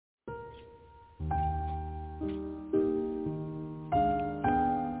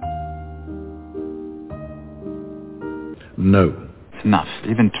No. It's enough.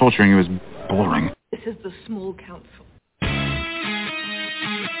 Even torturing you is boring. This is the small council.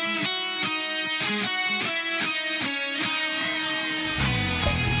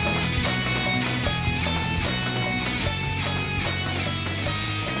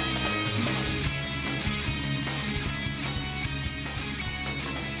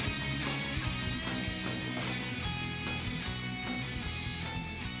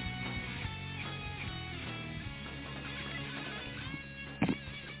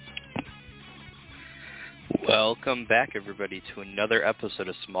 Welcome back, everybody, to another episode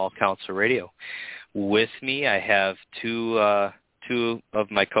of Small Council Radio. With me, I have two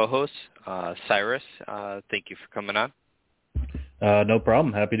of my co-hosts. Cyrus, thank you for coming on. No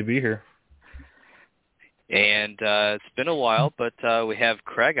problem. Happy to be here. And it's been a while, but we have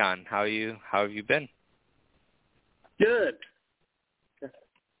Craig on. How have you been? Good.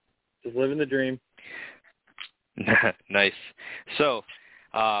 Just living the dream. Nice. So,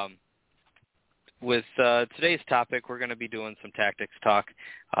 with today's topic, we're going to be doing some tactics talk.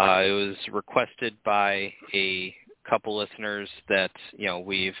 It was requested by a couple listeners that,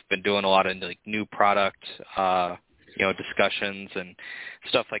 we've been doing a lot of new product, discussions and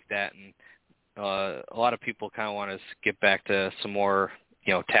stuff like that. And a lot of people kind of want us to get back to some more,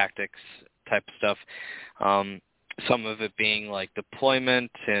 tactics type of stuff. Some of it being like deployment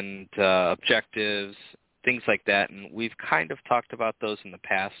and objectives, things like that, and we've kind of talked about those in the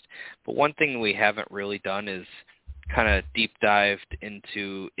past, but one thing we haven't really done is kind of deep dived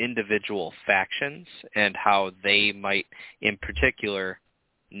into individual factions and how they might in particular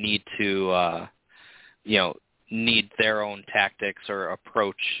need to need their own tactics or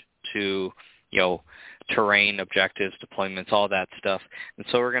approach to terrain, objectives, deployments, all that stuff. And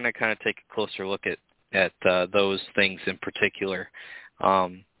so we're going to kind of take a closer look at those things in particular.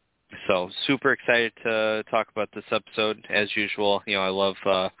 So super excited to talk about this episode. As usual, I love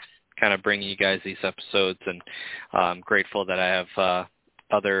kind of bringing you guys these episodes, and I'm grateful that I have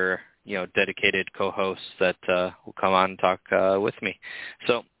other, dedicated co-hosts that will come on and talk with me.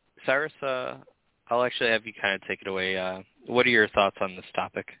 So, Cyrus, I'll actually have you kind of take it away. What are your thoughts on this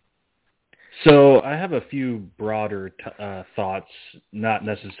topic? So I have a few broader thoughts, not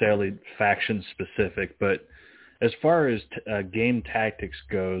necessarily faction specific, but as far as game tactics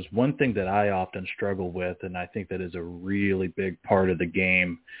goes, one thing that I often struggle with, and I think that is a really big part of the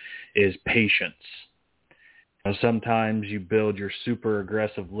game, is patience. Sometimes you build your super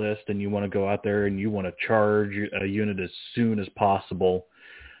aggressive list and you want to go out there and you want to charge a unit as soon as possible.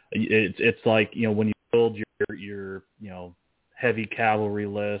 It's like, when you build your heavy cavalry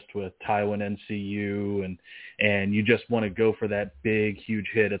list with Taiwan NCU and you just want to go for that big, huge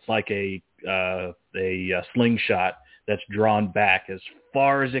hit. It's like a slingshot that's drawn back as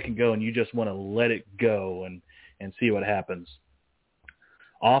far as it can go, and you just want to let it go and see what happens.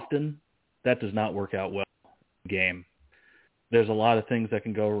 Often, that does not work out well in the game. There's a lot of things that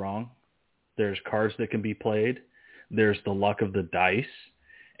can go wrong. There's cards that can be played. There's the luck of the dice.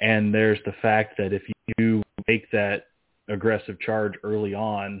 And there's the fact that if you make that aggressive charge early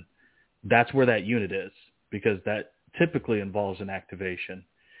on, that's where that unit is, because that typically involves an activation.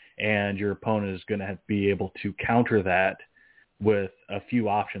 And your opponent is going to be able to counter that with a few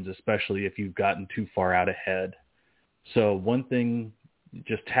options, especially if you've gotten too far out ahead. So one thing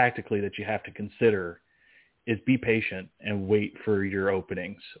just tactically that you have to consider is be patient and wait for your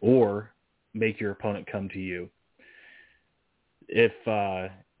openings, or make your opponent come to you. If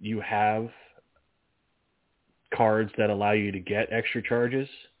you have cards that allow you to get extra charges,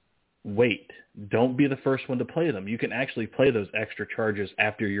 wait. Don't be the first one to play them. You can actually play those extra charges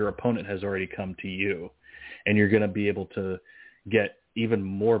after your opponent has already come to you, and you're going to be able to get even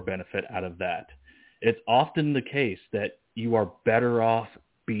more benefit out of that. It's often the case that you are better off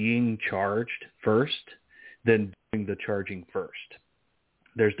being charged first than doing the charging first.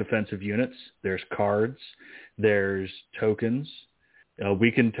 There's defensive units, there's cards, there's tokens. A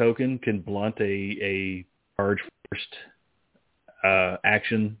weakened token can blunt a charge first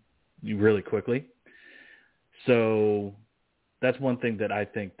action really quickly. So that's one thing that I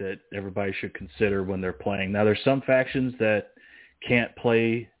think that everybody should consider when they're playing. Now, there's some factions that can't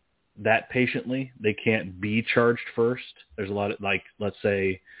play that patiently. They can't be charged first. There's a lot of, like, let's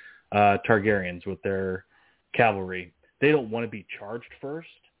say, Targaryens with their cavalry. They don't want to be charged first,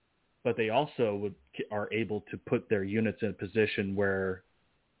 but they also are able to put their units in a position where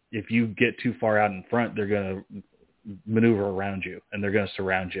if you get too far out in front, they're going to maneuver around you, and they're going to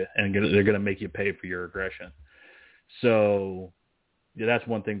surround you, and they're going to make you pay for your aggression. So yeah, that's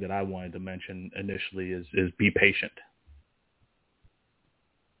one thing that I wanted to mention initially is be patient.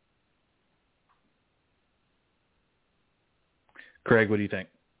 Craig, what do you think?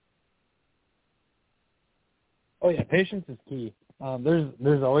 Oh yeah, patience is key.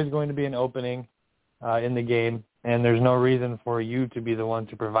 There's always going to be an opening in the game, and there's no reason for you to be the one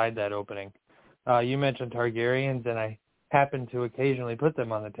to provide that opening. You mentioned Targaryens, and I happen to occasionally put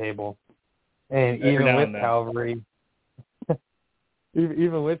them on the table. And even with cavalry,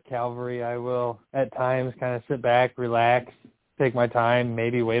 even with cavalry, I will at times kind of sit back, relax, take my time,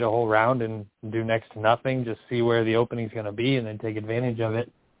 maybe wait a whole round and do next to nothing, just see where the opening's going to be, and then take advantage of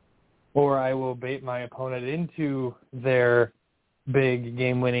it. Or I will bait my opponent into their big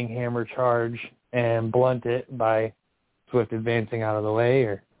game-winning hammer charge and blunt it by swift advancing out of the way,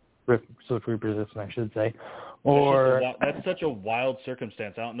 or swift reposition, I should say. Or that's such a wild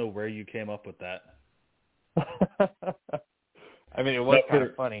circumstance. I don't know where you came up with that. I mean, it was kind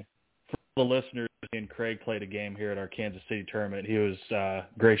of funny. For the listeners, me and Craig played a game here at our Kansas City tournament. He was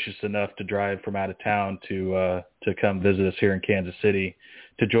gracious enough to drive from out of town to come visit us here in Kansas City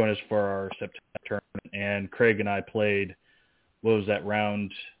to join us for our September tournament. And Craig and I played, what was that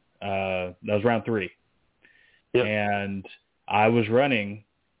round? That was round 3. Yep. And I was running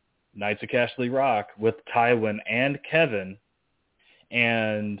Knights of Casterly Rock with Tywin and Kevin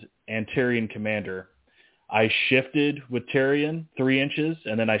and Tyrion Commander. I shifted with Tyrion 3 inches,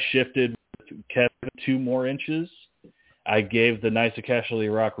 and then I shifted with Kevin 2 more inches. I gave the Knights of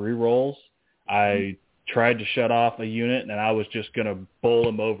Casterly Rock rerolls. I tried to shut off a unit, and I was just going to bowl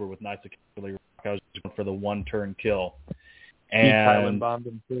him over with Knights of Casterly Rock. I was going for the 1-turn kill. And Tywin bombed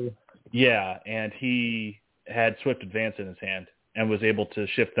him too. Yeah, and he had Swift Advance in his hand and was able to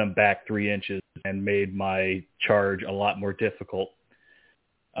shift them back 3 inches and made my charge a lot more difficult.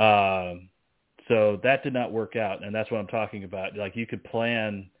 So that did not work out, and that's what I'm talking about. Like, you could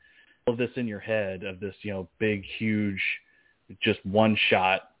plan all of this in your head of this, big, huge, just one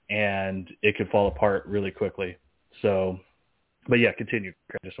shot, and it could fall apart really quickly. So, but yeah, continue.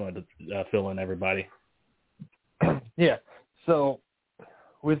 I just wanted to fill in everybody. Yeah. So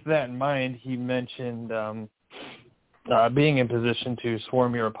with that in mind, he mentioned being in position to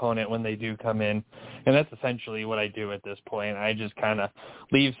swarm your opponent when they do come in. And that's essentially what I do at this point. I just kind of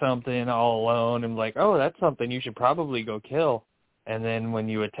leave something all alone and like, oh, that's something you should probably go kill. And then when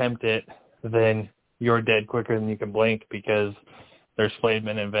you attempt it, then you're dead quicker than you can blink because there's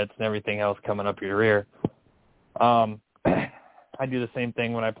flaymen and vets and everything else coming up your rear. I do the same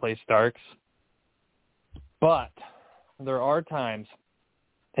thing when I play Starks. But there are times,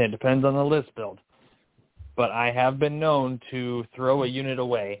 and it depends on the list build, but I have been known to throw a unit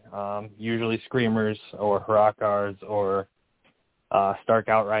away, usually Screamers or Harakars or Stark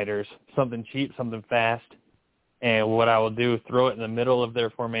Outriders, something cheap, something fast. And what I will do, throw it in the middle of their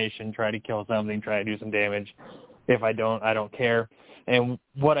formation, try to kill something, try to do some damage. If I don't, I don't care. And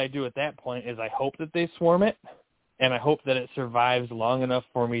what I do at that point is I hope that they swarm it, and I hope that it survives long enough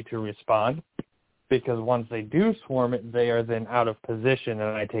for me to respond. Because once they do swarm it, they are then out of position,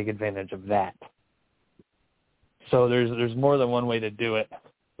 and I take advantage of that. So there's more than one way to do it.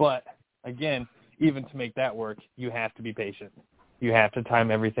 But, again, even to make that work, you have to be patient. You have to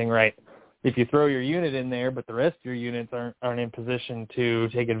time everything right. If you throw your unit in there, but the rest of your units aren't in position to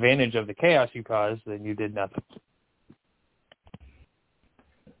take advantage of the chaos you caused, then you did nothing.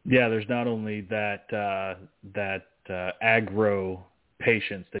 Yeah, there's not only that aggro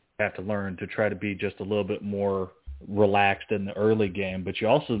patience that you have to learn to try to be just a little bit more relaxed in the early game, but you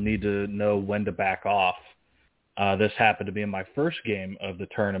also need to know when to back off. This happened to be in my first game of the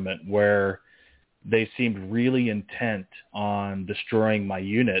tournament where they seemed really intent on destroying my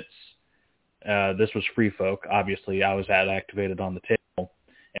units. This was Free Folk. Obviously, I was activated on the table.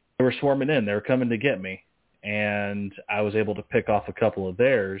 And they were swarming in. They were coming to get me. And I was able to pick off a couple of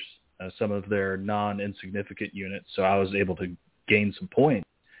theirs, some of their non-insignificant units, so I was able to gain some points.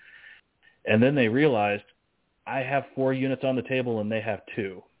 And then they realized I have 4 units on the table and they have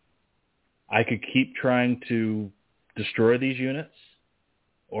 2. I could keep trying to destroy these units,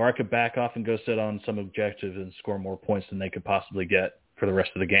 or I could back off and go sit on some objective and score more points than they could possibly get for the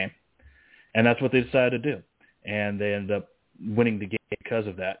rest of the game. And that's what they decided to do. And they ended up winning the game because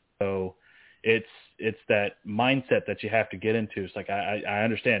of that. So it's that mindset that you have to get into. It's like, I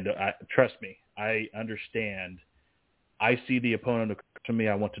understand. Trust me. I understand. I see the opponent to me.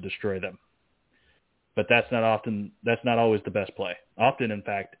 I want to destroy them. But that's not always the best play. Often, in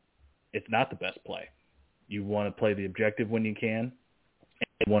fact, it's not the best play. You want to play the objective when you can, and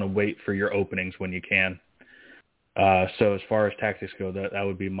you want to wait for your openings when you can. So as far as tactics go, that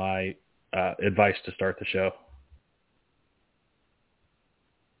would be my advice to start the show.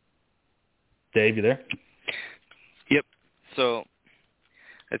 Dave, you there? Yep. So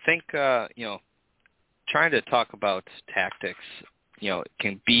I think, trying to talk about tactics, it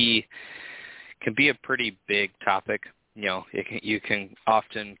can be a pretty big topic. You can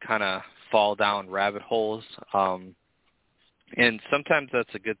often kind of fall down rabbit holes, and sometimes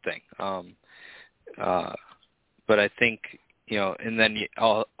that's a good thing. But I think, and then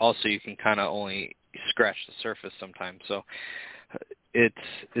also you can kind of only scratch the surface sometimes. So it's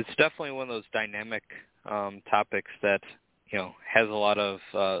definitely one of those dynamic topics that has a lot of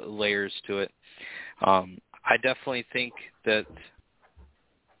layers to it. I definitely think that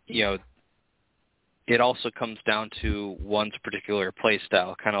it also comes down to one's particular play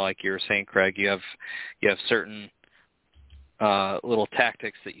style, kind of like you were saying, Craig. You have certain little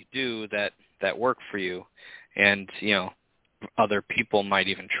tactics that you do that work for you, and other people might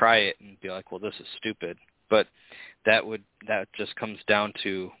even try it and be like, well, this is stupid. But that just comes down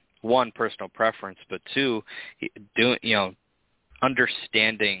to, one, personal preference, but two,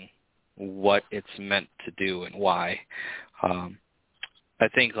 understanding what it's meant to do and why. I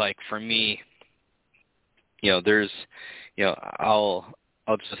think, like, for me, there's, I'll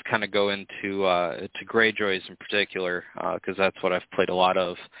just kind of go into to Greyjoys in particular, because that's what I've played a lot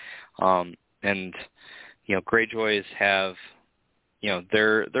of. And Greyjoys have,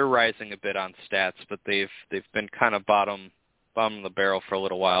 they're rising a bit on stats, but they've been kind of bottom of the barrel for a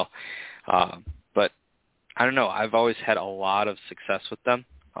little while. But I don't know. I've always had a lot of success with them.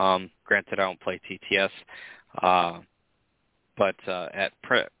 Granted, I don't play TTS, but at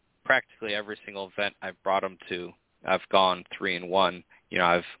practically every single event I've brought them to, I've gone 3-1.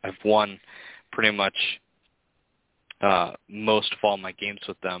 I've won pretty much most of all my games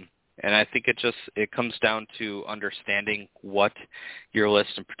with them. And I think it comes down to understanding what your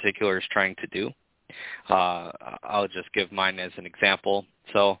list in particular is trying to do. I'll just give mine as an example.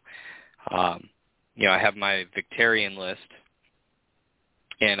 So, I have my Victarion list,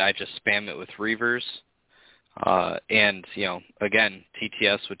 and I just spam it with Reavers. And, again,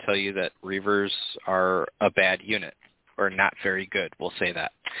 TTS would tell you that Reavers are a bad unit, or not very good, we'll say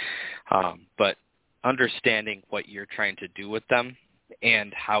that. But understanding what you're trying to do with them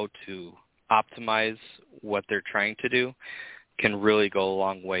and how to optimize what they're trying to do can really go a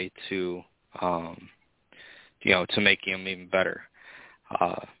long way to, to making them even better.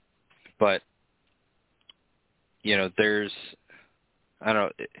 But, there's, I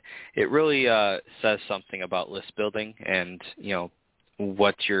don't know, it really says something about list building and,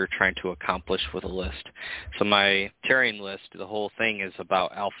 what you're trying to accomplish with a list. So my Tarion list, the whole thing is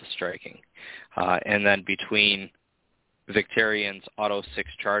about alpha striking. And then between Victarion's auto 6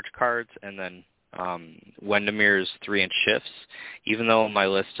 charge cards and then Wendemir's 3-inch shifts, even though my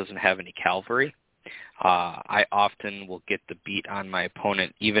list doesn't have any cavalry, I often will get the beat on my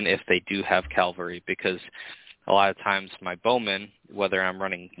opponent even if they do have cavalry, because a lot of times my bowmen, whether I'm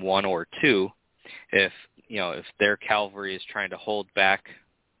running 1 or 2, if their cavalry is trying to hold back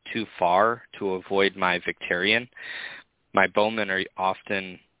too far to avoid my Victarion, my bowmen are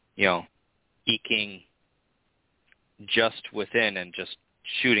often, eking just within and just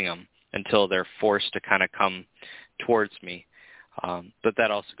shooting them until they're forced to kind of come towards me. But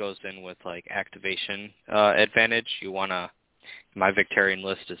that also goes in with like activation advantage. My Victarion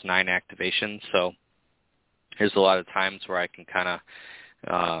list is 9 activations, so there's a lot of times where I can kind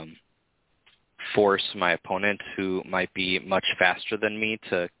of force my opponent, who might be much faster than me,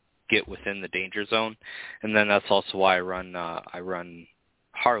 to get within the danger zone. And then that's also why I run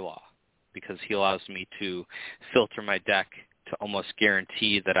Harlaw, because he allows me to filter my deck to almost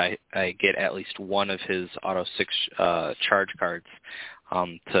guarantee that I get at least one of his auto 6 charge cards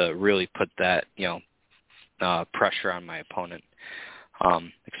to really put that pressure on my opponent.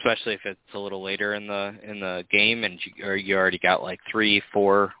 Especially if it's a little later in the game and you already got like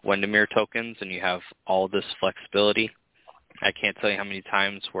 3-4 Wendemir tokens and you have all this flexibility. I can't tell you how many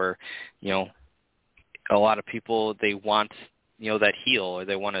times where, a lot of people, they want, that heal, or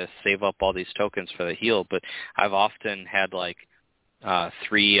they want to save up all these tokens for the heal, but I've often had like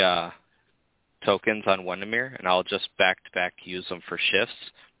 3 tokens on Wendemir, and I'll just back-to-back use them for shifts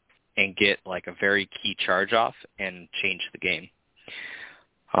and get like a very key charge off and change the game.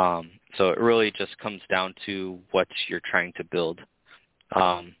 So it really just comes down to what you're trying to build.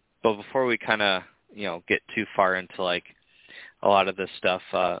 But before we kind of, get too far into like a lot of this stuff,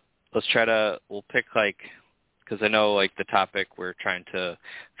 we'll pick like, because I know like the topic we're trying to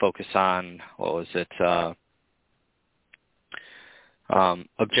focus on, what was it?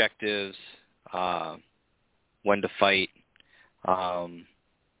 Objectives, when to fight.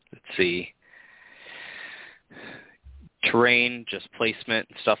 Let's see. terrain, just placement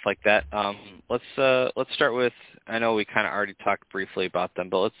and stuff like that. Let's start with. I know we kind of already talked briefly about them,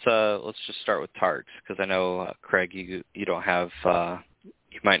 but let's just start with targs, because I know Craig, you don't have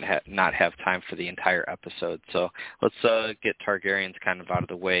you might not have time for the entire episode. So let's get Targaryens kind of out of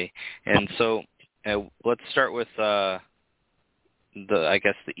the way. And so let's start with the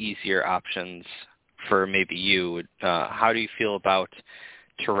easier options for maybe you. How do you feel about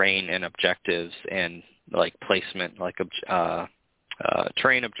terrain and objectives and like placement, like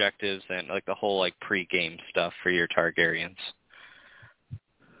terrain objectives and like the whole like pre-game stuff for your Targaryens?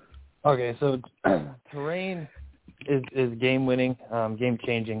 Okay, so terrain is game-winning,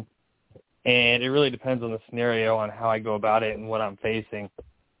 game-changing, and it really depends on the scenario, on how I go about it and what I'm facing.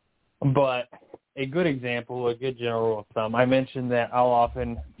 But a good example, a good general rule of thumb, I mentioned that I'll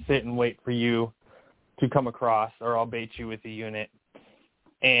often sit and wait for you to come across, or I'll bait you with a unit,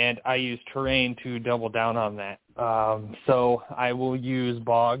 and I use terrain to double down on that. So I will use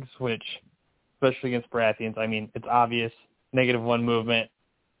bogs, which, especially against Baratheons, I mean, it's obvious, -1 movement,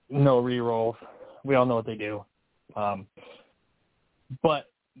 no rerolls. We all know what they do. But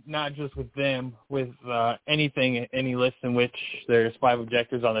not just with them, with any list in which there's 5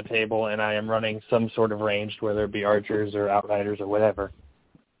 objectives on the table and I am running some sort of ranged, whether it be archers or outriders or whatever.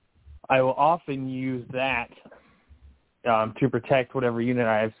 I will often use that to protect whatever unit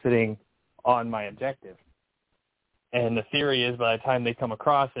I have sitting on my objective. And the theory is by the time they come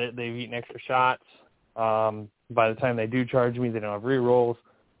across it, they've eaten extra shots. By the time they do charge me, they don't have rerolls.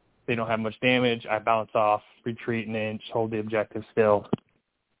 They don't have much damage. I bounce off, retreat an inch, hold the objective still,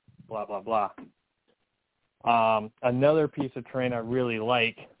 blah, blah, blah. Another piece of terrain I really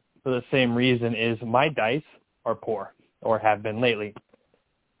like for the same reason is my dice are poor, or have been lately.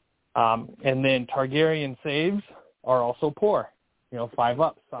 And then Targaryen saves are also poor. 5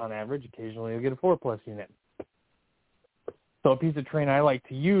 ups on average. Occasionally you'll get a 4+ unit. So a piece of terrain I like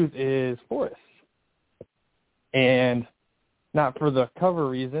to use is forests. And not for the cover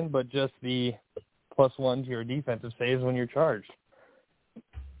reason, but just the +1 to your defensive saves when you're charged.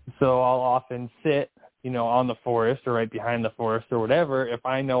 So I'll often sit, on the forest or right behind the forest or whatever. If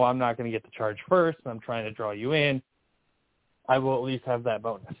I know I'm not going to get the charge first and I'm trying to draw you in, I will at least have that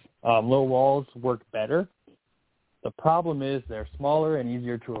bonus. Low walls work better. The problem is they're smaller and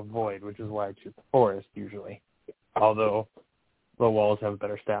easier to avoid, which is why I choose the forest usually, although low walls have a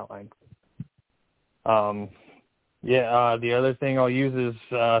better stat line. The other thing I'll use is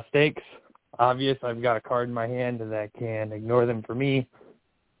stakes. Obvious, I've got a card in my hand that can ignore them for me.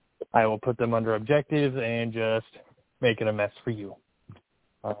 I will put them under objectives and just make it a mess for you.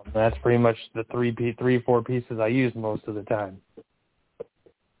 That's pretty much the 4 pieces I use most of the time.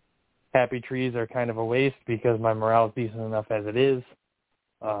 Happy trees are kind of a waste because my morale is decent enough as it is.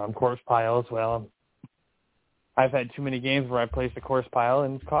 Corpse piles, well, I've had too many games where I placed a corpse pile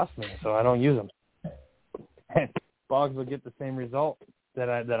and it's cost me, so I don't use them. Bogs will get the same result that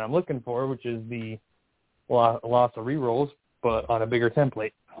I'm looking for, which is the loss of rerolls, but on a bigger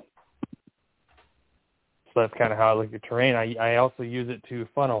template. So that's kind of how I look at terrain. I also use it to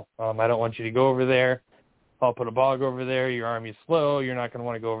funnel. I don't want you to go over there. I'll put a bog over there. Your army's slow. You're not going to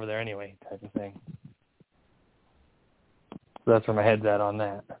want to go over there anyway, type of thing. So that's where my head's at on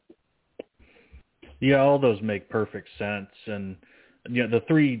that. Yeah, all those make perfect sense. And the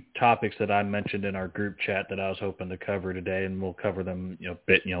 3 topics that I mentioned in our group chat that I was hoping to cover today, and we'll cover them,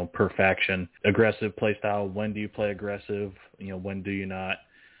 per faction. Aggressive play style. When do you play aggressive? When do you not?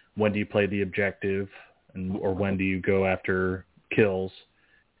 When do you play the objective? Or when do you go after kills?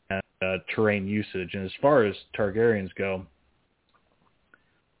 And terrain usage. And as far as Targaryens go,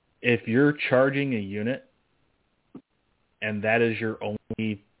 if you're charging a unit and that is your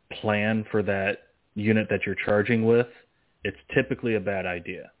only plan for that unit that you're charging with, it's typically a bad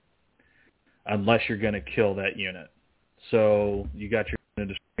idea unless you're going to kill that unit. So you got your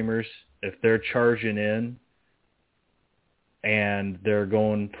unit of screamers. If they're charging in and they're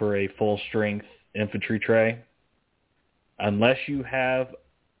going for a full-strength infantry tray, unless you have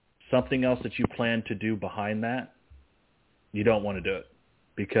something else that you plan to do behind that, you don't want to do it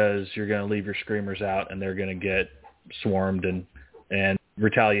because you're going to leave your screamers out and they're going to get swarmed and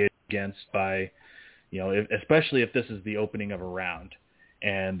retaliated against by, especially if this is the opening of a round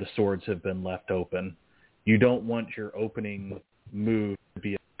and the swords have been left open. You don't want your opening move to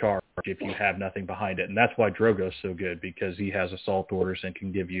be a charge if you have nothing behind it. And that's why Drogo's so good, because he has assault orders and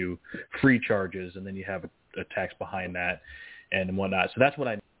can give you free charges, and then you have attacks behind that and whatnot. So that's what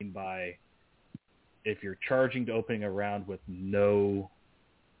I mean by if you're charging to opening a round with no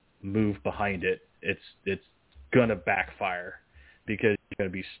move behind it, it's going to backfire. because you're going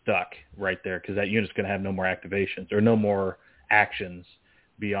to be stuck right there because that unit's going to have no more activations or no more actions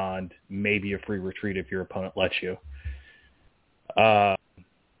beyond maybe a free retreat if your opponent lets you. As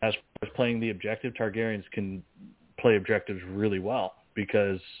far as playing the objective, Targaryens can play objectives really well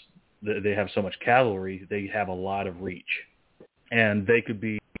because they have so much cavalry. They have a lot of reach, and they could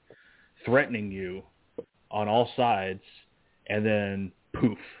be threatening you on all sides, and then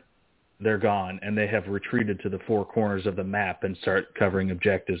poof, they're gone, and they have retreated to the four corners of the map and start covering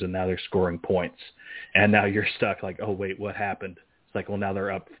objectives, and now they're scoring points. And now you're stuck like, oh, wait, what happened? It's like, well, now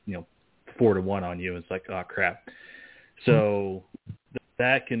they're up 4-1 on you. It's like, oh, crap. So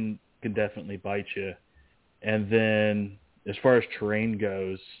that can definitely bite you. And then as far as terrain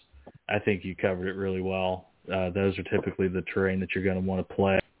goes, I think you covered it really well. Those are typically the terrain that you're going to want to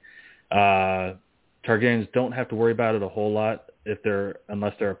play. Targaryens don't have to worry about it a whole lot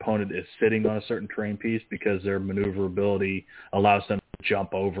unless their opponent is sitting on a certain terrain piece, because their maneuverability allows them to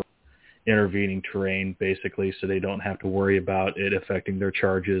jump over intervening terrain, basically, so they don't have to worry about it affecting their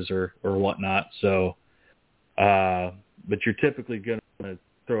charges or whatnot. So, but you're typically going to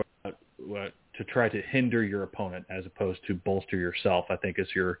throw out to try to hinder your opponent as opposed to bolster yourself, I think, is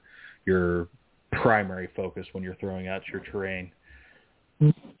your primary focus when you're throwing out your terrain.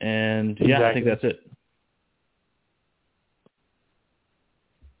 And yeah, exactly. I think that's it.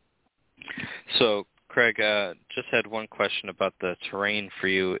 So, Craig, just had one question about the terrain for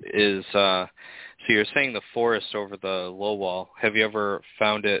you. So you're saying the forest over the low wall. Have you ever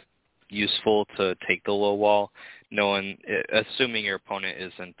found it useful to take the low wall, assuming your opponent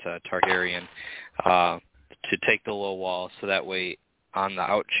isn't Targaryen, to take the low wall so that way on the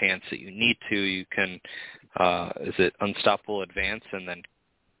out chance that you need to, you can, is it unstoppable advance and then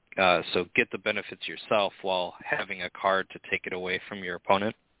so get the benefits yourself while having a card to take it away from your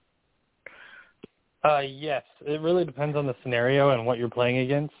opponent? Yes, it really depends on the scenario and what you're playing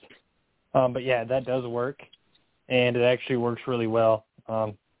against. But yeah, that does work, and it actually works really well.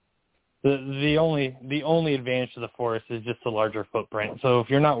 The only advantage to the forest is just the larger footprint. So if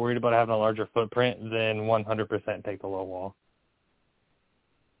you're not worried about having a larger footprint, then 100% take the low wall.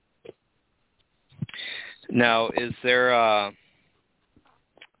 Now, is there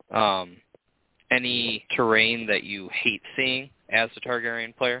any terrain that you hate seeing as a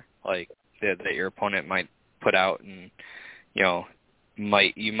Targaryen player, like that your opponent might put out, and you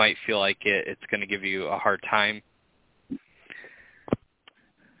might feel like it's going to give you a hard time?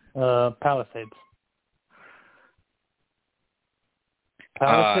 Palisades.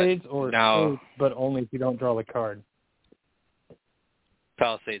 Palisades or stakes, but only if you don't draw the card.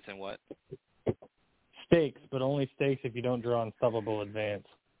 Palisades and what? Stakes, but only stakes if you don't draw unstoppable advance.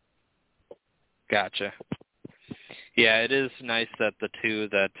 Gotcha. Yeah, it is nice that the two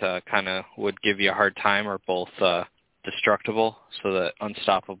that kind of would give you a hard time are both destructible, so that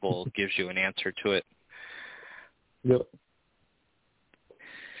unstoppable gives you an answer to it. Yep.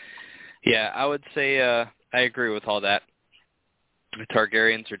 Yeah, I would say I agree with all that. The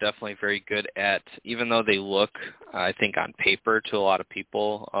Targaryens are definitely very good at, even though they look, I think, on paper to a lot of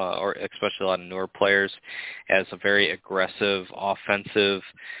people, or especially a lot of newer players, as a very aggressive, offensive,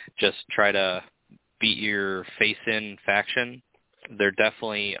 just try to beat your face-in faction. They're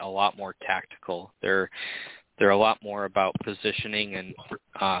definitely a lot more tactical. They're a lot more about positioning and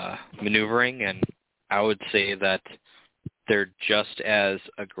maneuvering, and I would say that they're just as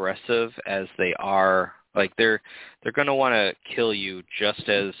aggressive as they are. Like they're going to want to kill you just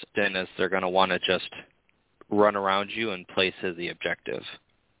as then as they're going to want to just run around you and play to the objective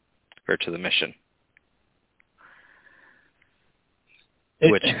or to the mission,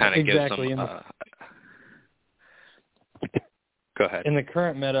 which kind of gives them. Go ahead. In the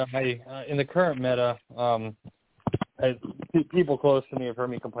current meta, people close to me have heard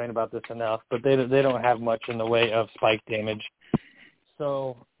me complain about this enough, but they don't have much in the way of spike damage.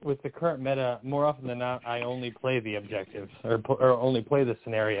 So with the current meta, more often than not, I only play the objective or only play the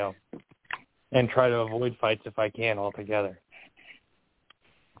scenario and try to avoid fights if I can altogether,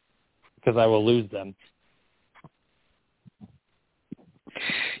 because I will lose them.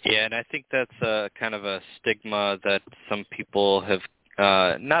 Yeah, and I think that's kind of a stigma that some people have,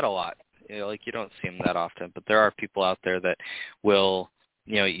 not a lot, like you don't see them that often, but there are people out there that will,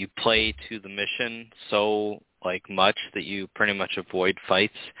 you play to the mission so much that you pretty much avoid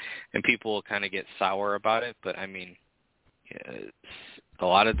fights, and people will kind of get sour about it. But I mean, a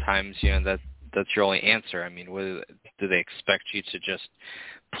lot of times, that's your only answer. I mean, do they expect you to just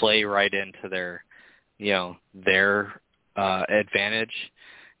play right into their advantage?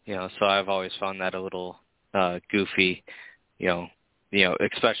 So I've always found that a little goofy.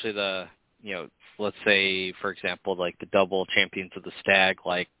 Especially the let's say, for example, like the double Champions of the Stag,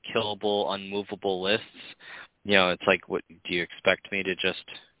 like killable, unmovable lists, it's like, what do you expect me to just,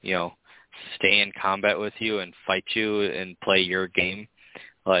 stay in combat with you and fight you and play your game,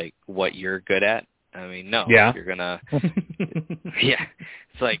 like what you're good at? I mean, no. Yeah. You're gonna. Yeah.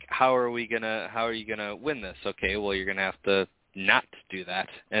 It's like, how are you gonna win this? Okay, well, you're gonna have to not do that,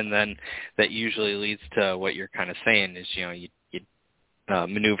 and then that usually leads to what you're kind of saying is, you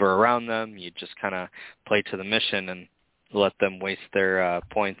maneuver around them. You just kind of play to the mission and let them waste their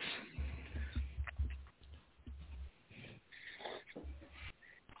points.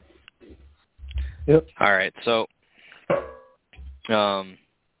 Yep. All right, so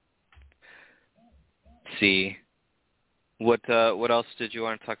see, what else did you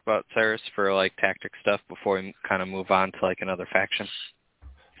want to talk about, Cyrus, for like tactic stuff before we kind of move on to like another faction?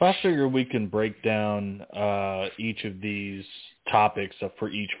 I figure we can break down each of these topics for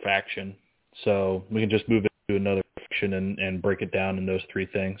each faction, so we can just move into another faction and break it down in those three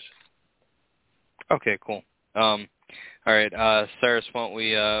things. Okay, cool. All right, Cyrus, why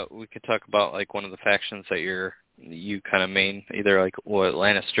don't we could talk about like one of the factions that you kind of main, either like what,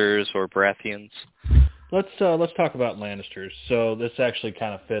 Lannisters or Baratheons? Let's talk about Lannisters. So this actually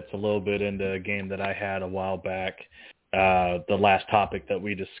kind of fits a little bit into a game that I had a while back. The last topic that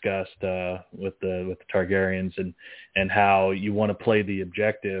we discussed with the Targaryens and how you want to play the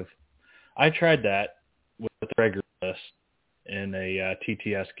objective. I tried that with the Gregor list in a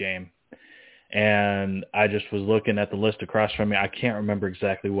TTS game, and I just was looking at the list across from me. I can't remember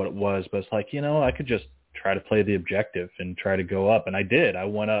exactly what it was, but it's like, I could just try to play the objective and try to go up, and I did. I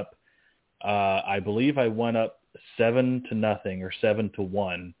went up. I believe I went up 7-0 or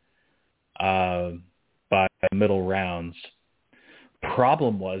 7-1 by middle rounds.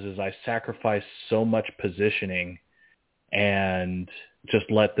 Problem was I sacrificed so much positioning and just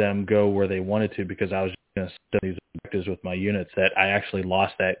let them go where they wanted to because I was going to set these objectives with my units that I actually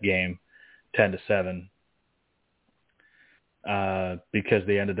lost that game 10-7 because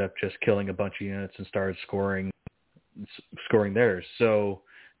they ended up just killing a bunch of units and started scoring theirs. So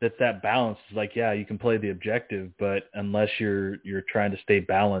that balance is like, yeah, you can play the objective, but unless you're trying to stay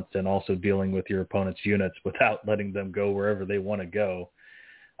balanced and also dealing with your opponent's units without letting them go wherever they want to go,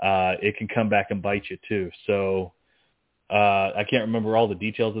 it can come back and bite you too. So I can't remember all the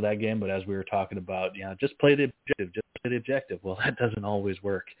details of that game, but as we were talking about, just play the objective. Well, that doesn't always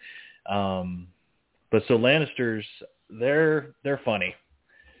work. But so Lannisters, they're funny.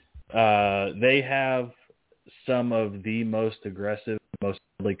 They have some of the most aggressive, most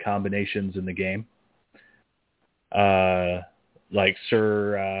deadly combinations in the game. Like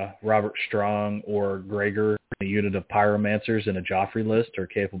Sir Robert Strong or Gregor, a unit of pyromancers in a Joffrey list, are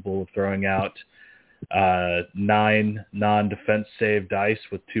capable of throwing out 9 non-defense save dice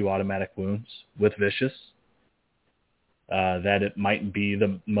with 2 automatic wounds with Vicious. That it might be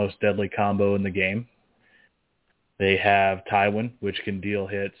the most deadly combo in the game. They have Tywin, which can deal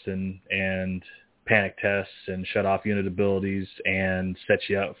hits and panic tests and shut off unit abilities and set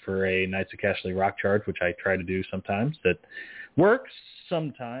you up for a Knights of Casterly Rock charge, which I try to do sometimes. That works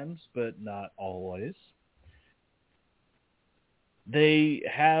sometimes, but not always. They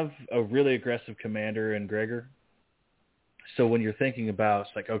have a really aggressive commander in Gregor. So when you're thinking about,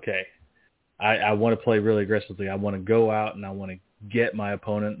 it's like, okay, I want to play really aggressively. I want to go out and I want to get my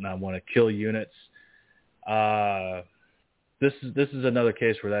opponent and I want to kill units. This is another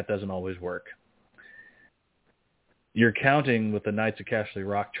case where that doesn't always work. You're counting with the Knights of Casterly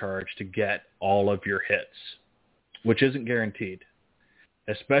Rock charge to get all of your hits, which isn't guaranteed,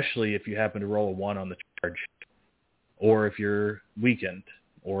 especially if you happen to roll a 1 on the charge, or if you're weakened,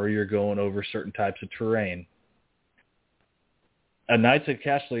 or you're going over certain types of terrain. A Knights of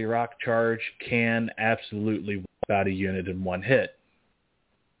Casterly Rock charge can absolutely wipe out a unit in 1 hit,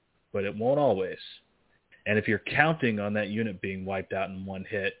 but it won't always. And if you're counting on that unit being wiped out in 1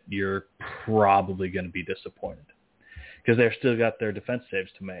 hit, you're probably going to be disappointed because they've still got their defense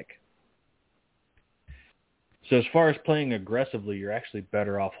saves to make. So as far as playing aggressively, you're actually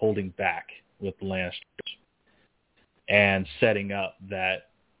better off holding back with the Lannisters and setting up that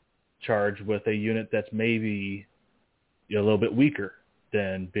charge with a unit that's maybe a little bit weaker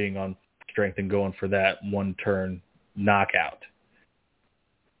than being on strength and going for that 1-turn knockout.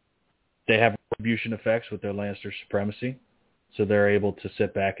 They have retribution effects with their Lannister supremacy, so they're able to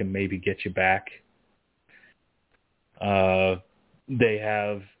sit back and maybe get you back. They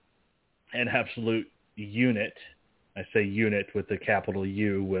have an absolute unit. I say unit with the capital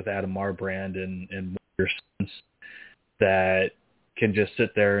U with Adam Marbrand and your sons that can just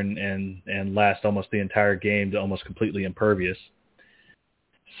sit there and last almost the entire game to almost completely impervious.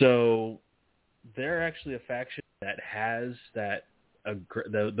 So they're actually a faction that has that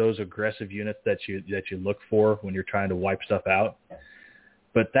those aggressive units that you look for when you're trying to wipe stuff out.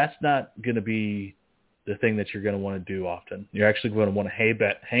 But that's not going to be the thing that you're going to want to do often. You're actually going to want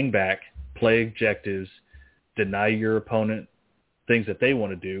to hang back, play objectives, deny your opponent things that they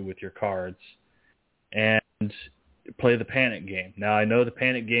want to do with your cards, and play the panic game. Now, I know the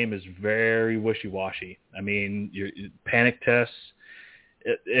panic game is very wishy-washy. I mean, your panic tests,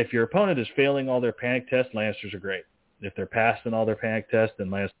 if your opponent is failing all their panic tests, Lannisters are great. If they're passing all their panic tests, then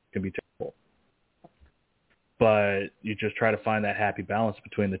Lannisters can be terrible. But you just try to find that happy balance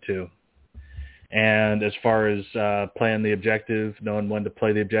between the two. And as far as playing the objective, knowing when to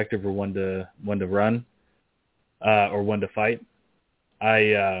play the objective or when to run or when to fight,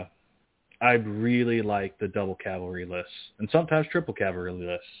 I really like the double cavalry lists and sometimes triple cavalry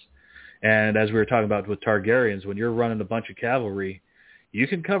lists. And as we were talking about with Targaryens, when you're running a bunch of cavalry, you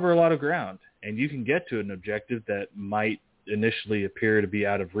can cover a lot of ground and you can get to an objective that might initially appear to be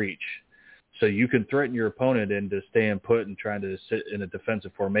out of reach. So you can threaten your opponent into staying put and trying to sit in a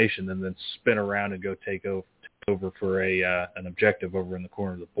defensive formation and then spin around and go take over for an objective over in the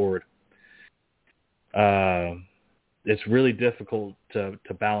corner of the board. It's really difficult to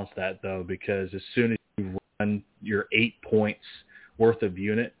balance that, though, because as soon as you run your 8 points worth of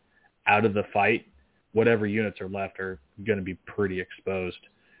unit out of the fight, whatever units are left are going to be pretty exposed.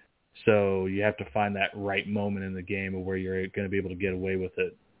 So you have to find that right moment in the game where you're going to be able to get away with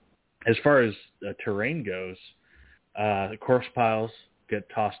it. As far as terrain goes, corpse piles get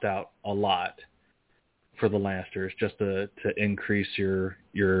tossed out a lot for the Lannisters just to increase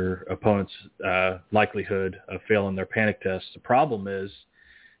your opponent's likelihood of failing their panic tests. The problem is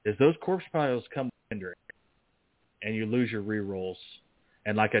those corpse piles come with hindering, and you lose your rerolls.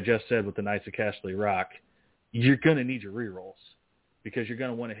 And like I just said with the Knights of Casterly Rock, you're going to need your rerolls because you're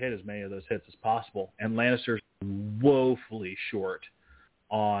going to want to hit as many of those hits as possible. And Lannisters are woefully short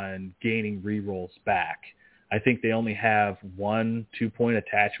on gaining rerolls back. I think they only have 1 2-point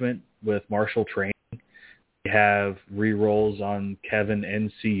attachment with Martial Training. They have rerolls on Kevin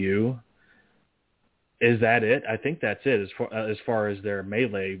NCU. Is that it? I think that's it as far as their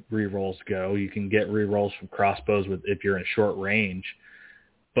melee rerolls go. You can get rerolls from crossbows if you're in short range.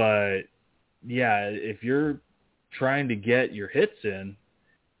 But yeah, if you're trying to get your hits in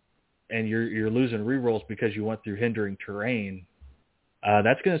and you're losing rerolls because you went through hindering terrain,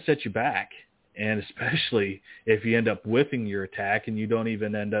 that's going to set you back. And especially if you end up whiffing your attack and you don't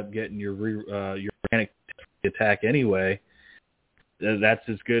even end up getting your panic attack anyway, that's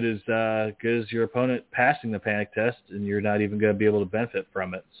as good as your opponent passing the panic test, and you're not even going to be able to benefit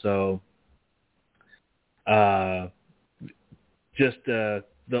from it. So the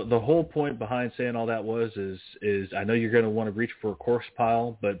whole point behind saying all that is I know you're going to want to reach for a corpse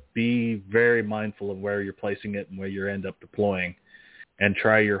pile, but be very mindful of where you're placing it and where you end up deploying, and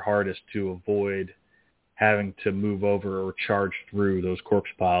try your hardest to avoid having to move over or charge through those corpse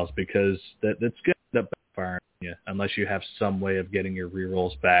piles, because that's going to end up backfiring you unless you have some way of getting your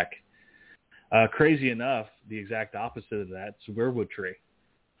rerolls back. Crazy enough, the exact opposite of that is Weirwood Tree.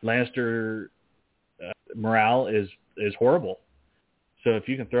 Lannister morale is horrible. So if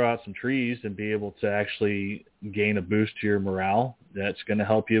you can throw out some trees and be able to actually gain a boost to your morale, that's going to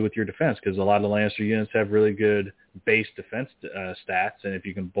help you with your defense, because a lot of Lannister units have really good base defense stats, and if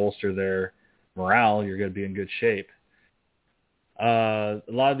you can bolster their morale, you're going to be in good shape. A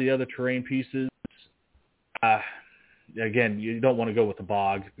lot of the other terrain pieces, again, you don't want to go with the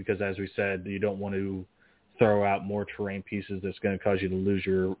bog, because as we said, you don't want to throw out more terrain pieces that's going to cause you to lose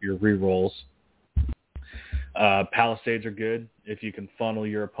your rerolls. Palisades are good if you can funnel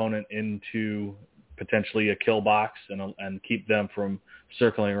your opponent into potentially a kill box and keep them from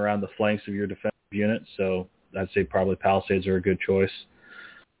circling around the flanks of your defensive unit. So I'd say probably Palisades are a good choice.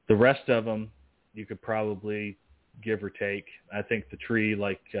 The rest of them, you could probably give or take. I think the tree,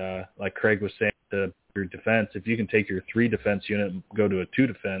 like Craig was saying, to your defense, if you can take your 3 defense unit and go to a 2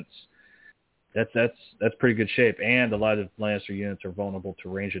 defense, that's pretty good shape. And a lot of Lannister units are vulnerable to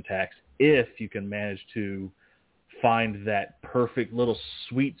range attacks if you can manage to find that perfect little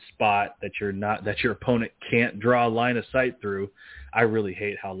sweet spot that your opponent can't draw a line of sight through. I really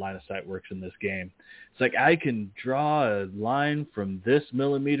hate how line of sight works in this game. It's like I can draw a line from this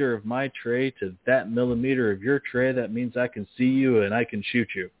millimeter of my tray to that millimeter of your tray. That means I can see you and I can shoot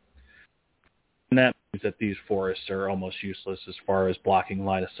you. And that means that these forests are almost useless as far as blocking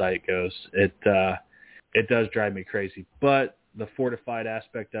line of sight goes. It does drive me crazy, but the fortified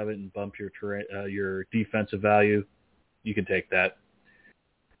aspect of it and bump your defensive value, you can take that.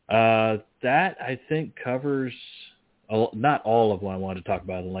 That I think covers not all of what I wanted to talk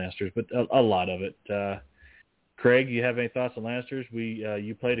about the Lannisters, but a lot of it. Craig, you have any thoughts on Lannisters?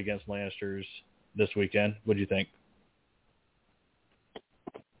 You played against Lannisters this weekend. What do you think?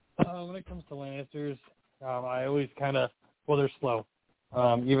 When it comes to Lannisters, I always they're slow.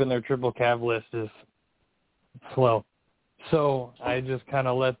 Even their triple cav list is slow. So I just kind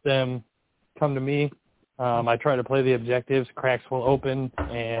of let them come to me. I try to play the objectives, cracks will open,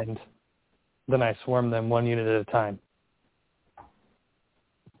 and then I swarm them one unit at a time.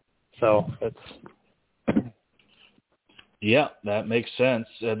 So it's... Yeah, that makes sense.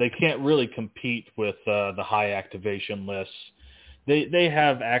 They can't really compete with the high activation lists. They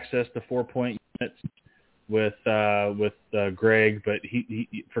have access to 4-point units with Greg, but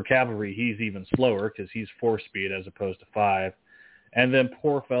he for cavalry he's even slower because he's 4-speed as opposed to 5. And then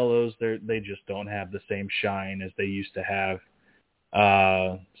poor fellows, they just don't have the same shine as they used to have.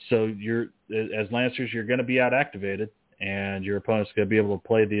 So as Lancers, you're going to be out activated, and your opponent's going to be able to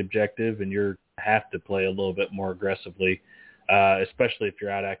play the objective, and you have to play a little bit more aggressively, especially if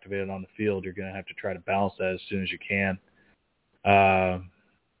you're out activated on the field. You're going to have to try to balance that as soon as you can.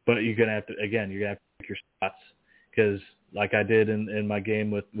 But you're going to have to pick your spots, because like I did in my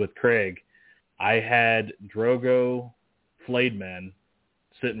game with Craig, I had Drogo flayed men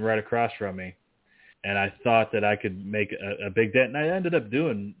sitting right across from me, and I thought that I could make a big dent, and I ended up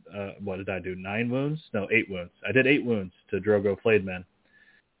doing, what did I do, 9 wounds? No, 8 wounds. I did 8 wounds to Drogo flayed men,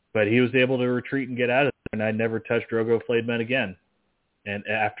 but he was able to retreat and get out of there, and I never touched Drogo flayed men again. And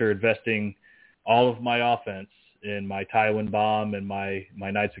after investing all of my offense in my Tywin bomb and my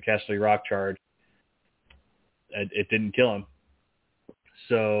Knights of Casterly Rock charge, it didn't kill him.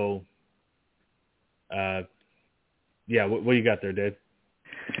 So, yeah, what do you got there, Dave?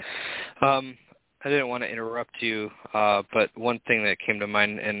 I didn't want to interrupt you, but one thing that came to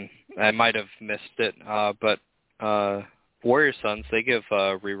mind, and I might have missed it, but Warrior Sons, they give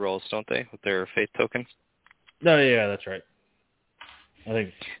rerolls, don't they, with their faith tokens? No, yeah, that's right. I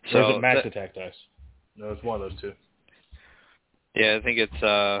think so. Or is it max attack dice? No, it's one of those two. Yeah, I think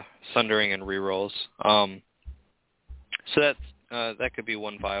it's Sundering and rerolls. So that could be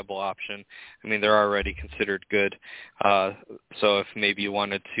one viable option. I mean, they're already considered good. So if maybe you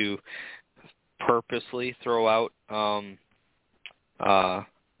wanted to purposely throw out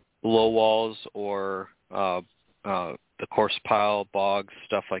low walls or the course pile, bogs,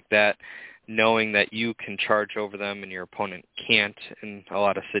 stuff like that, knowing that you can charge over them and your opponent can't in a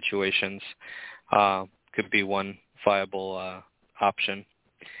lot of situations, could be one viable option.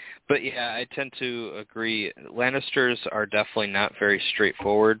 But yeah, I tend to agree. Lannisters are definitely not very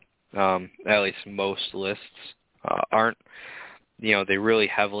straightforward. At least most lists aren't. You know, they really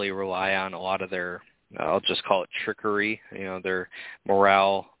heavily rely on a lot of their, I'll just call it trickery, their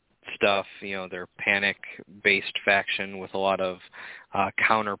morale stuff, their panic-based faction with a lot of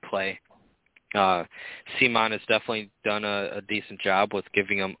counterplay. CMON has definitely done a decent job with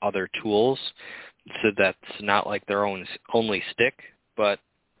giving them other tools, so that's not like their only stick, but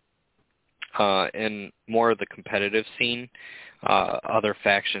in more of the competitive scene, other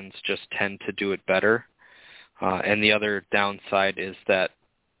factions just tend to do it better. And the other downside is that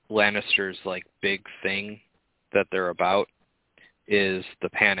Lannister's big thing that they're about is the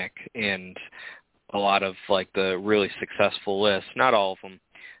panic, and a lot of the really successful lists, not all of them,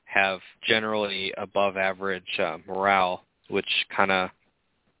 have generally above average morale, which kind of,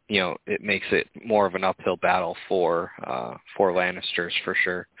 it makes it more of an uphill battle for Lannisters for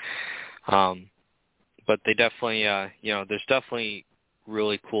sure. But they definitely, there's definitely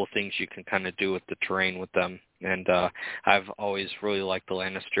really cool things you can kind of do with the terrain with them. And I've always really liked the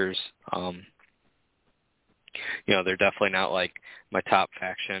Lannisters. They're definitely not like my top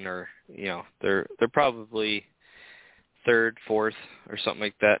faction, or, they're probably third, fourth, or something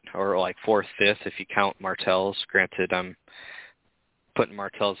like that, or fourth, fifth if you count Martells. Granted, I'm putting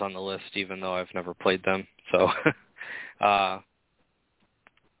Martells on the list even though I've never played them. So, but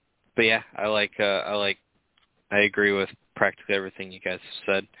yeah, I agree with practically everything you guys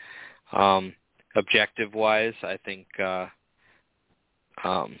have said. Objective-wise, I think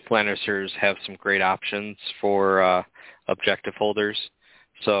Lannisters have some great options for objective holders.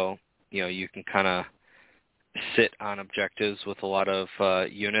 So, you can kind of sit on objectives with a lot of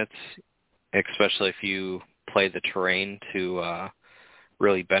units, especially if you play the terrain to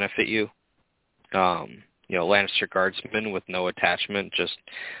really benefit you. Lannister Guardsmen with no attachment, just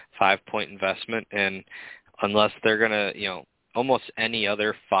 5-point investment. And unless they're going to, almost any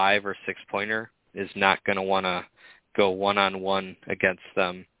other 5 or 6-pointer is not going to want to go one-on-one against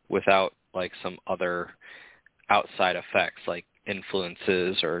them without some other outside effects like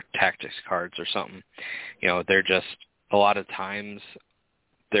influences or tactics cards or something. They're just a lot of times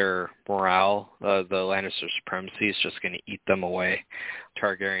their morale, the Lannister supremacy, is just going to eat them away.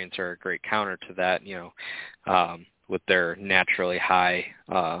 Targaryens are a great counter to that, with their naturally high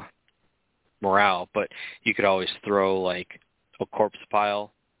morale. But you could always throw like a corpse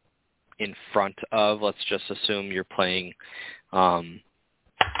pile in front of, let's just assume you're playing the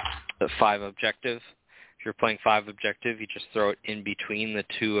 5 objective. If you're playing 5 objective, you just throw it in between the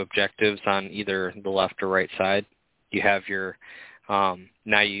 2 objectives on either the left or right side. You have your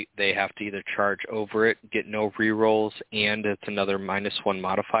they have to either charge over it, get no rerolls, and it's another -1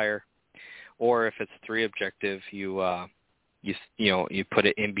 modifier. Or if it's 3 objective, you put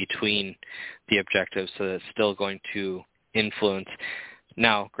it in between the objectives, so that it's still going to influence.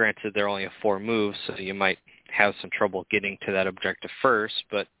 Now, granted, they're only a 4 moves, so you might have some trouble getting to that objective first,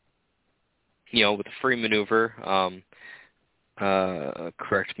 but with a free maneuver,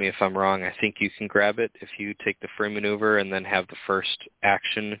 correct me if I'm wrong, I think you can grab it if you take the free maneuver and then have the first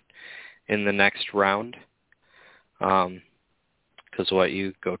action in the next round. Because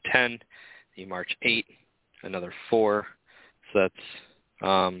you go 10, you march 8, another 4, so that's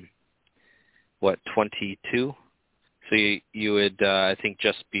 22? So you would, I think,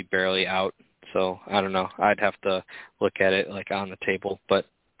 just be barely out. So I don't know. I'd have to look at it like on the table, but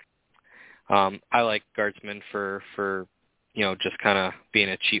I like Guardsmen for just kind of being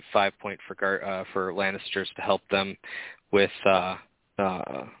a cheap 5-point for Lannisters to help them with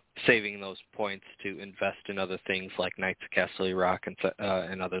saving those points to invest in other things like Knights of Casterly Rock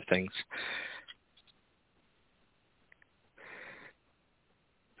and other things.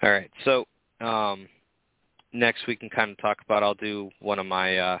 All right, so next we can kind of talk about. I'll do one of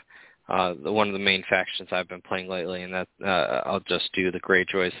my one of the main factions I've been playing lately, and that I'll just do the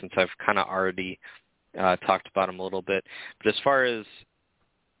Greyjoys since I've kind of already talked about them a little bit. But as far as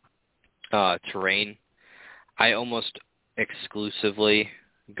terrain, I almost exclusively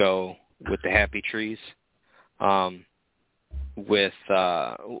go with the Happy Trees. I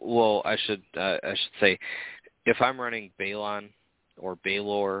should say, if I'm running Balon or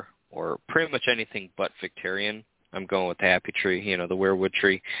Baelor or pretty much anything but Victarion, I'm going with the Happy Tree, the Weirwood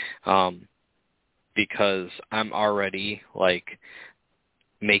Tree, because I'm already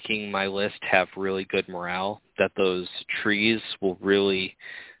making my list have really good morale, that those trees will really,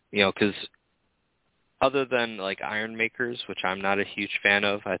 because other than Ironmakers, which I'm not a huge fan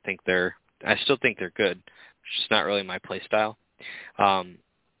of, I still think they're good. It's just not really my play style.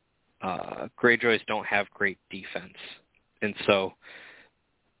 Greyjoys don't have great defense, and so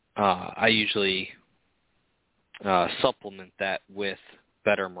I usually supplement that with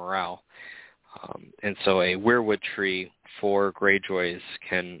better morale. And so a Weirwood Tree for Greyjoys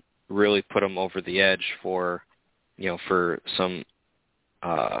can really put them over the edge for some,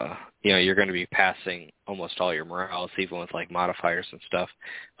 you're going to be passing almost all your morales, even with modifiers and stuff,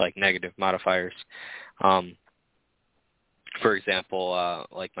 negative modifiers. For example,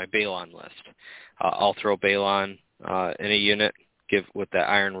 my Balon list. I'll throw Balon in a unit, give with that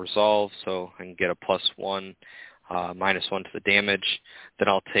Iron Resolve, so I can get a +1, -1 to the damage. Then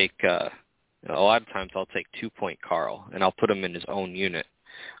I'll take, a lot of times I'll take 2-point Carl, and I'll put him in his own unit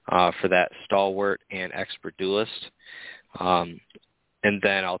for that Stalwart and Expert Duelist. And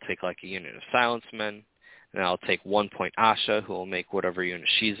then I'll take a unit of Silencemen, and I'll take 1-point Asha, who will make whatever unit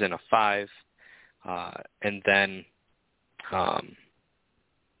she's in a 5. And then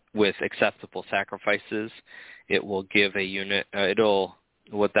with Acceptable Sacrifices, it will give a unit,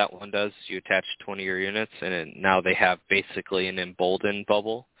 what that one does is you attach 20 of your units, and now they have basically an emboldened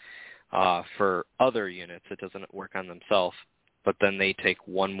bubble. For other units, it doesn't work on themselves, but then they take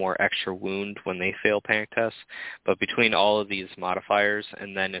 1 more extra wound when they fail panic tests. But between all of these modifiers,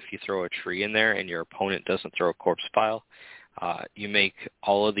 and then if you throw a tree in there and your opponent doesn't throw a corpse pile, you make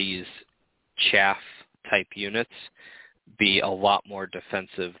all of these chaff-type units be a lot more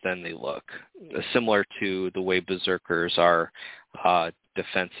defensive than they look, similar to the way Berserkers are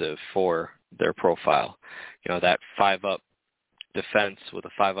defensive for their profile. That 5-up defense with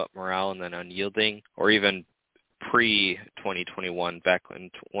a 5-up morale and then unyielding, or even pre-2021, back in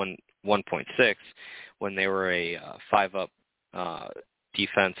 1.6, when they were a 5-up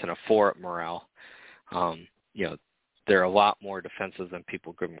defense and a 4-up morale, they're a lot more defensive than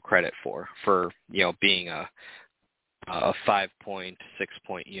people give them credit for being a 5-point,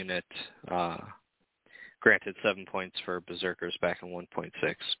 6-point unit. Granted, 7 points for Berserkers back in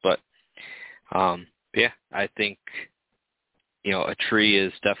 1.6, but yeah, I think a tree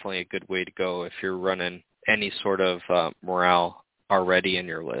is definitely a good way to go if you're running any sort of morale already in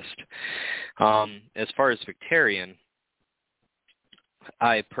your list. As far as Victarion,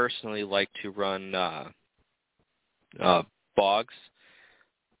 I personally like to run Bogs,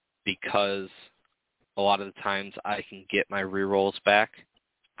 because a lot of the times I can get my rerolls back.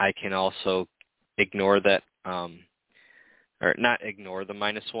 I can also ignore that, or not ignore the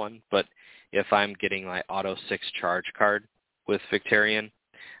 -1, but if I'm getting my auto 6 charge card with Victarion,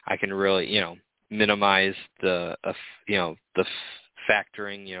 I can really, minimize the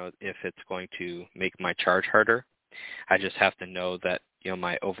factoring, if it's going to make my charge harder. I just have to know that,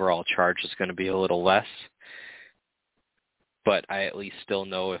 my overall charge is going to be a little less, but I at least still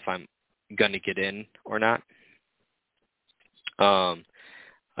know if I'm going to get in or not.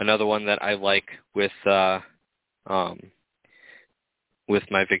 Another one that I like with my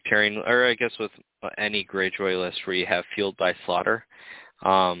Victarion, or I guess with any Greyjoy list where you have Fueled by Slaughter,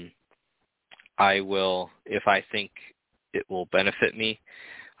 I will, if I think it will benefit me,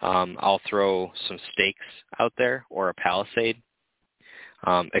 I'll throw some stakes out there or a palisade,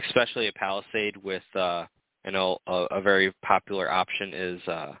 especially a palisade with, a very popular option is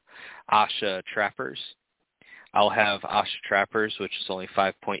Asha Trappers. I'll have Asha Trappers, which is only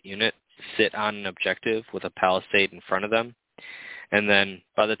 5-point unit, sit on an objective with a palisade in front of them. And then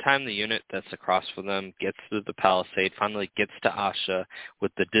by the time the unit that's across from them gets to the palisade, finally gets to Asha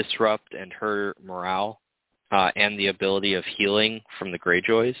with the disrupt and her morale and the ability of healing from the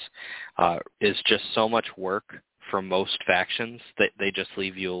Greyjoys, is just so much work for most factions that they just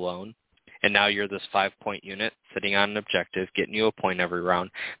leave you alone. And now you're this 5-point unit sitting on an objective, getting you a point every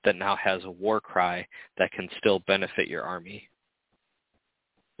round, that now has a war cry that can still benefit your army.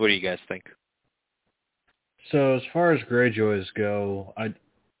 What do you guys think? So as far as Greyjoys go,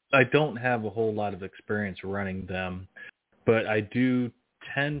 I don't have a whole lot of experience running them, but I do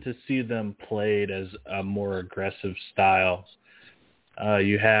tend to see them played as a more aggressive style.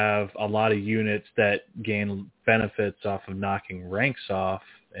 You have a lot of units that gain benefits off of knocking ranks off,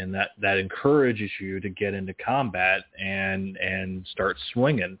 and that encourages you to get into combat and start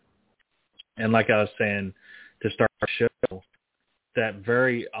swinging. And like I was saying to start the show, that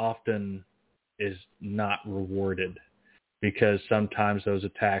very often is not rewarded, because sometimes those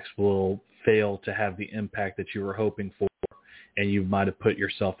attacks will fail to have the impact that you were hoping for, and you might have put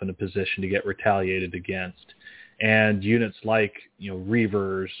yourself in a position to get retaliated against. And units like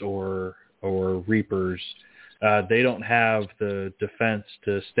Reavers or Reapers, they don't have the defense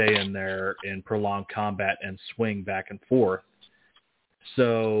to stay in there in prolonged combat and swing back and forth.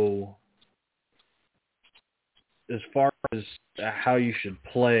 So as far as how you should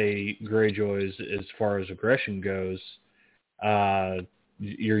play Greyjoys as far as aggression goes,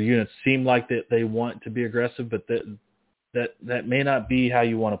 your units seem like that they want to be aggressive, but that may not be how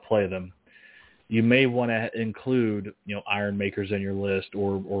you want to play them. You may want to include Iron Makers in your list,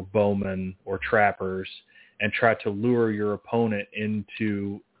 or Bowmen or Trappers, and try to lure your opponent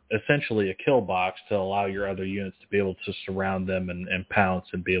into essentially a kill box to allow your other units to be able to surround them and pounce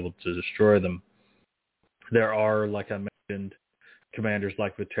and be able to destroy them. There are, like I mentioned, commanders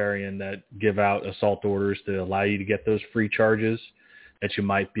like Victarion that give out assault orders to allow you to get those free charges that you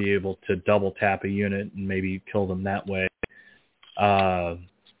might be able to double tap a unit and maybe kill them that way.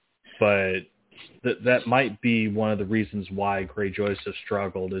 But that might be one of the reasons why Greyjoys have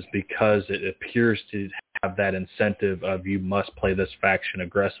struggled, is because it appears to have that incentive of you must play this faction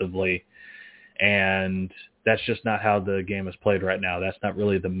aggressively, and that's just not how the game is played right now. That's not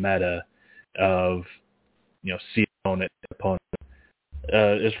really the meta of see opponent.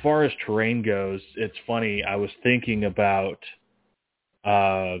 As far as terrain goes, it's funny. I was thinking about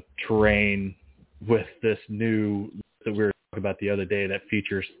terrain with this new that we were talking about the other day that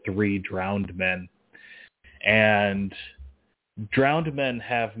features 3 drowned men. And drowned men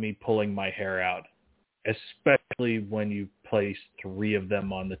have me pulling my hair out, especially when you place 3 of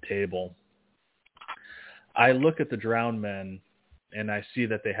them on the table. I look at the drowned men and I see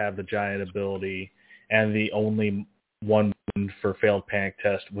that they have the giant ability and the only 1 wound for failed panic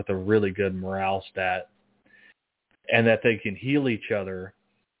test with a really good morale stat, and that they can heal each other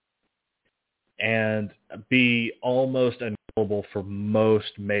and be almost unkillable for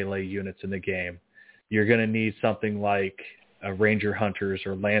most melee units in the game. You're going to need something like Ranger Hunters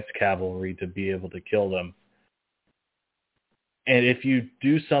or Lance Cavalry to be able to kill them. And if you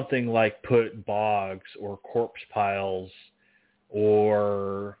do something like put bogs or corpse piles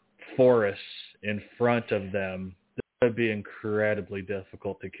or forests in front of them, that would be incredibly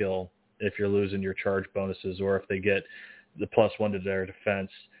difficult to kill if you're losing your charge bonuses, or if they get the +1 to their defense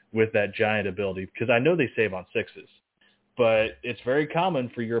with that giant ability. Because I know they save on 6s, but it's very common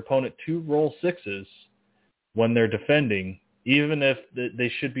for your opponent to roll 6s when they're defending, even if they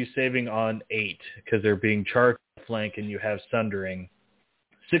should be saving on 8 because they're being charged flank and you have sundering.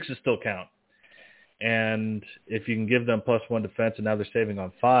 6s still count. and if you can give them +1 defense and now they're saving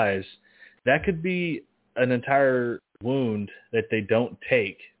on 5s, that could be an entire wound that they don't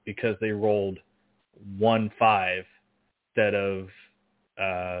take because they rolled 1-5 instead of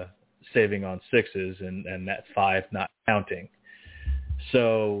saving on 6s and that 5 not counting.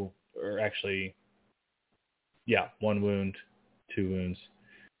 So, or actually, 1 wound, 2 wounds.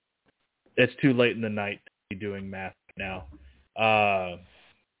 It's too late in the night to be doing math now.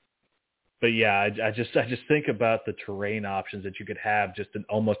 But yeah, I just think about the terrain options that you could have, just an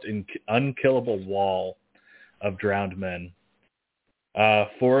almost unkillable wall of drowned men.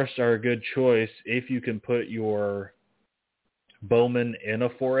 Forests are a good choice if you can put your bowman in a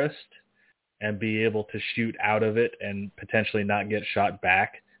forest and be able to shoot out of it and potentially not get shot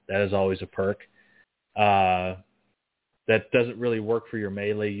back. That is always a perk. That doesn't really work for your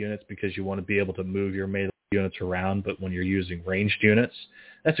melee units because you want to be able to move your melee units around, but when you're using ranged units,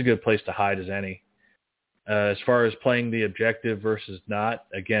 that's a good place to hide as any. As far as playing the objective versus not,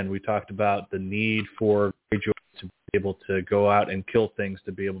 again, we talked about the need for Greyjoy to be able to go out and kill things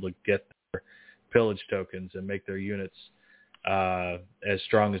to be able to get their pillage tokens and make their units as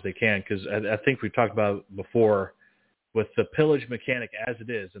strong as they can. Because I think we've talked about before with the pillage mechanic as it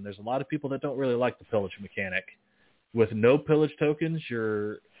is, and there's a lot of people that don't really like the pillage mechanic. With no pillage tokens,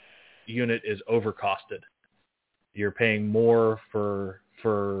 your unit is overcosted. You're paying more for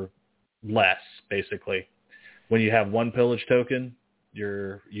less, basically. When you have 1 pillage token,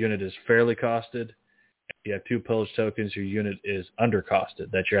 your unit is fairly costed. If you have 2 pillage tokens, your unit is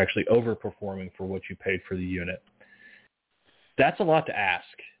undercosted, that you're actually overperforming for what you paid for the unit. That's a lot to ask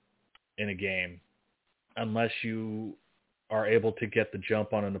in a game, unless you are able to get the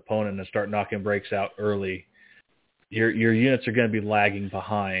jump on an opponent and start knocking breaks out early. Your units are going to be lagging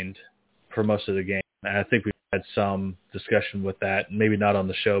behind for most of the game. And I think we've had some discussion with that, maybe not on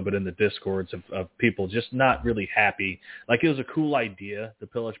the show, but in the Discords of people just not really happy. Like, it was a cool idea, the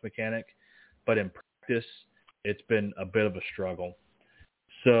pillage mechanic, but in practice, it's been a bit of a struggle.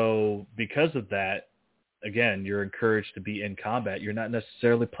 So because of that, again, you're encouraged to be in combat. You're not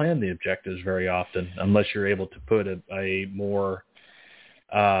necessarily playing the objectives very often unless you're able to put a more,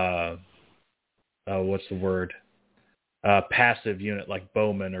 passive unit like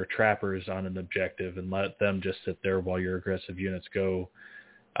bowmen or trappers on an objective and let them just sit there while your aggressive units go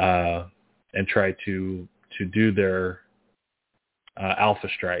and try to do their alpha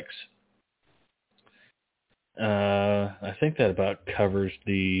strikes. I think that about covers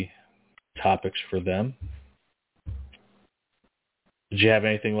the topics for them. Did you have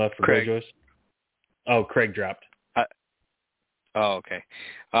anything left for Craig? Greyjoys? Oh, Craig dropped. Okay.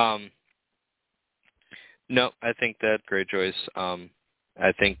 No, I think that Greyjoys,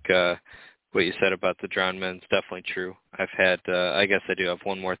 I think what you said about the drowned men is definitely true. I've had, I guess I do have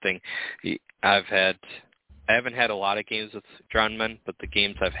one more thing. I haven't had a lot of games with drowned men, but the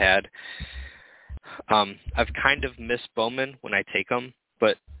games I've had, I've kind of missed bowmen when I take them,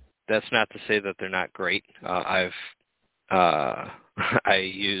 but that's not to say that they're not great. I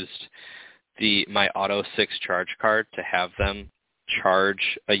used my Auto 6 charge card to have them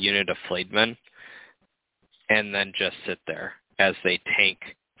charge a unit of flayed men and then just sit there as they tank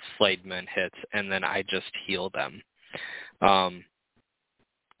flayed men hits, and then I just heal them.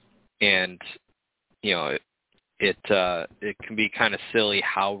 And, you know, it can be kind of silly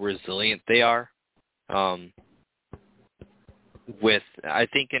how resilient they are. With, I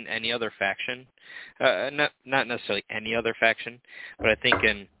think in any other faction, not necessarily any other faction, but I think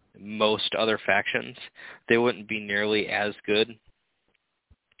in most other factions, they wouldn't be nearly as good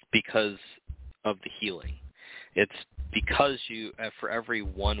because of the healing. It's because you, for every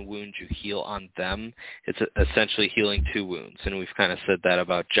 1 wound you heal on them, it's essentially healing 2 wounds. And we've kind of said that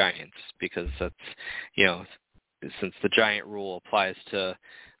about giants because that's, you know, since the giant rule applies to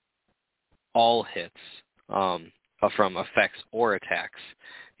all hits from effects or attacks,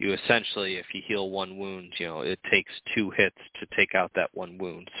 you essentially, if you heal 1 wound, you know, it takes 2 hits to take out that 1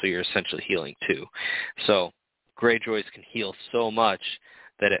 wound. So you're essentially healing 2. So Greyjoys can heal so much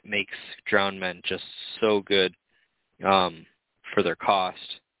that it makes drowned men just so good for their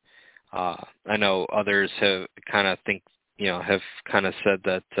cost. I know others have kind of said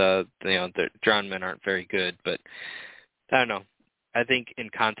that the drowned men aren't very good, but I don't know. I think in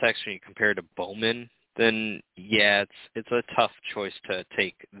context when you compare to bowmen, then yeah, it's a tough choice to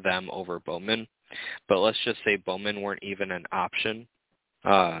take them over bowmen. But let's just say bowmen weren't even an option.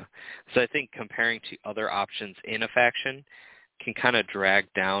 So I think comparing to other options in a faction can kind of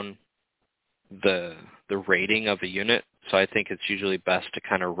drag down the rating of a unit. So I think it's usually best to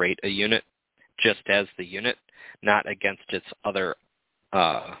kind of rate a unit just as the unit, not against its other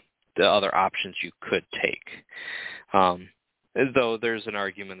the other options you could take. Though there's an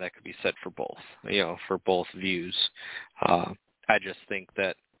argument that could be said for both, for both views. I just think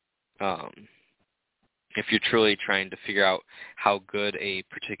that if you're truly trying to figure out how good a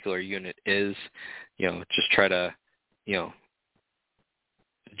particular unit is, just try to,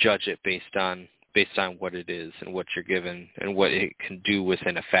 judge it based on what it is and what you're given and what it can do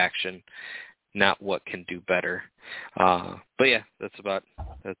within a faction, not what can do better. But yeah, that's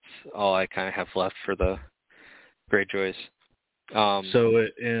all I kind of have left for the Greyjoys. So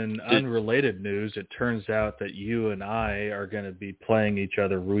in unrelated news, it turns out that you and I are going to be playing each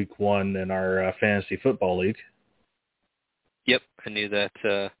other week 1 in our fantasy football league. Yep, I knew that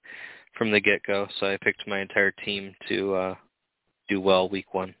from the get-go, so I picked my entire team to do well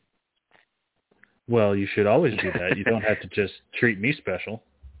week 1. Well, you should always do that. You don't have to just treat me special.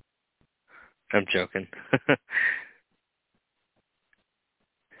 I'm joking.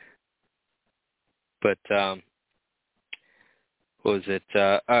 But what was it?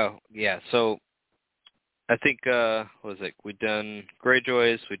 So I think, what was it? We done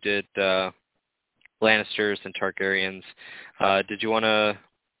Greyjoys, we did Lannisters and Targaryens. Did you want to,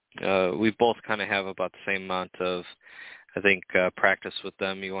 we both kind of have about the same amount of, I think, practice with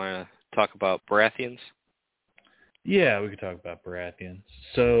them. You want to talk about Baratheons? Yeah, we could talk about Baratheons.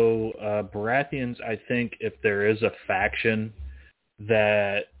 So Baratheons, I think if there is a faction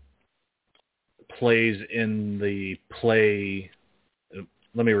that plays in the play,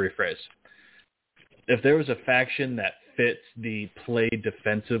 let me rephrase. If there was a faction that fits the play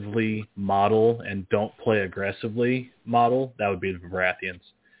defensively model and don't play aggressively model, that would be the Baratheons.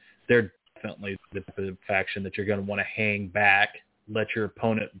 They're definitely the faction that you're going to want to hang back, let your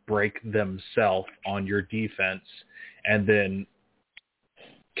opponent break themselves on your defense, and then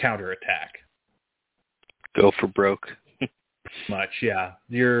counterattack. Go for broke. Much, yeah.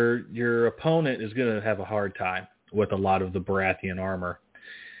 Your opponent is going to have a hard time with a lot of the Baratheon armor.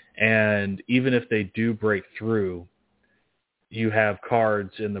 And even if they do break through, you have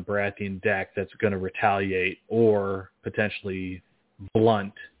cards in the Baratheon deck that's going to retaliate or potentially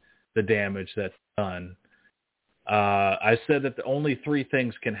blunt the damage that's done. I said that the only 3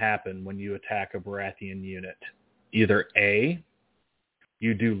 things can happen when you attack a Baratheon unit. Either A,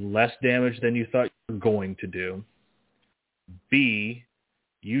 you do less damage than you thought you were going to do. B,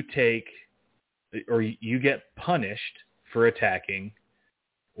 you take, or you get punished for attacking,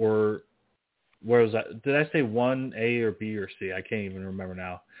 or where was that? Did I say 1, A or B or C? I can't even remember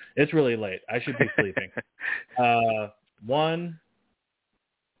now. It's really late. I should be sleeping. 1,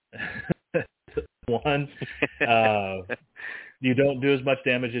 you don't do as much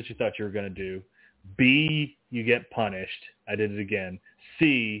damage as you thought you were going to do. B, you get punished. I did it again.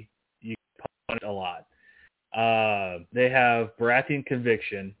 C, you get punished a lot. They have Baratheon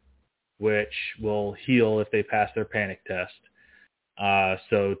Conviction, which will heal if they pass their panic test.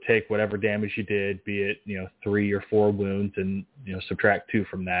 So take whatever damage you did, be it 3 or 4 wounds, and subtract 2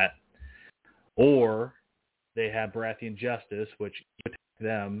 from that. Or they have Baratheon Justice, which you attack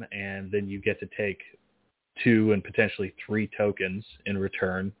them, and then you get to take 2 and potentially 3 tokens in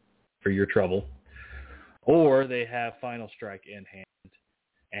return for your trouble. Or they have Final Strike in hand,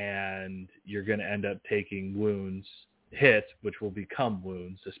 and you're going to end up taking hits, which will become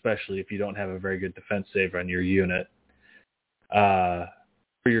wounds, especially if you don't have a very good defense save on your unit, for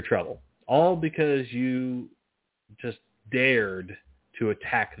your trouble. All because you just dared to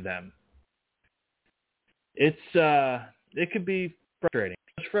attack them. It could be frustrating.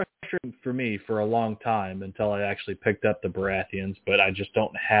 It was frustrating for me for a long time until I actually picked up the Baratheons, but I just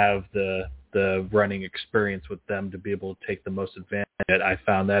don't have the running experience with them to be able to take the most advantage. I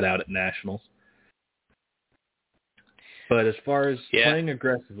found that out at Nationals. But as far as playing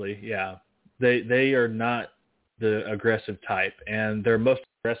aggressively, they are not the aggressive type, and their most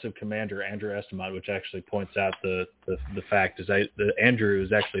aggressive commander, Andrew Estamont, which actually points out the fact is that Andrew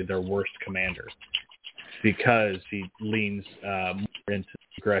is actually their worst commander because he leans more into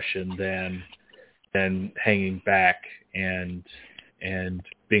aggression than hanging back and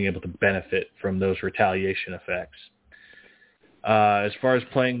being able to benefit from those retaliation effects. As far as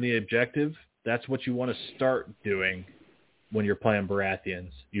playing the objective, that's what you want to start doing when you're playing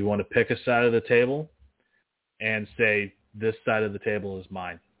Baratheons. You want to pick a side of the table and say, this side of the table is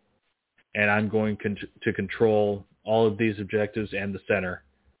mine. And I'm going to control all of these objectives and the center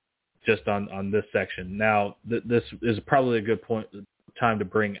just on this section. Now, this is probably a good time to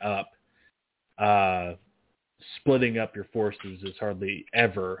bring up splitting up your forces is hardly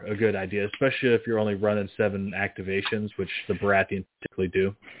ever a good idea, especially if you're only running 7 activations, which the Baratheons typically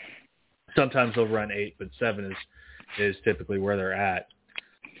do. Sometimes they'll run 8, but 7 is typically where they're at.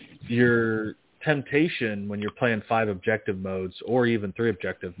 your temptation when you're playing 5 objective modes or even 3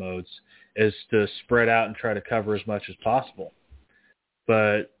 objective modes is to spread out and try to cover as much as possible.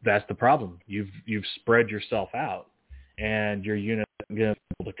 But that's the problem. You've spread yourself out, and your unit isn't going to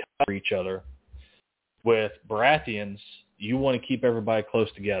be able to cover each other. With Baratheons, you want to keep everybody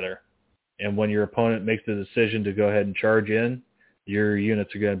close together. And when your opponent makes the decision to go ahead and charge in, your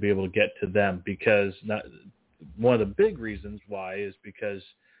units are going to be able to get to them, because one of the big reasons why is because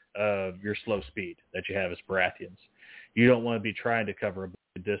of your slow speed that you have as Baratheons. You don't want to be trying to cover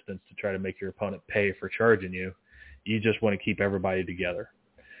a distance to try to make your opponent pay for charging you. You just want to keep everybody together.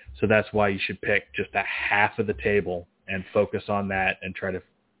 So that's why you should pick just a half of the table and focus on that and try to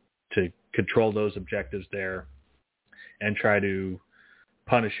control those objectives there and try to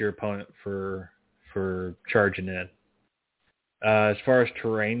punish your opponent for charging in. As far as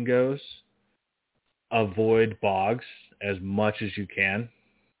terrain goes, avoid bogs as much as you can.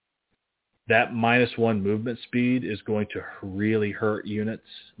 That -1 movement speed is going to really hurt units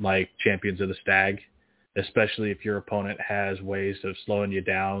like Champions of the Stag, especially if your opponent has ways of slowing you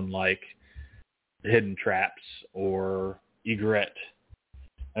down like hidden traps or egret.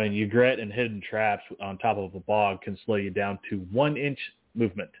 I mean, egret and hidden traps on top of a bog can slow you down to 1 inch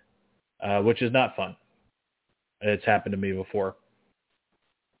movement, which is not fun. It's happened to me before.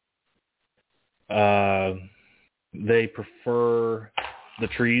 They prefer the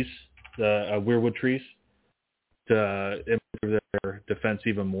trees, the weirwood trees, to improve their defense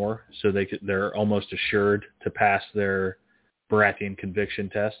even more, so they're almost assured to pass their Baratheon conviction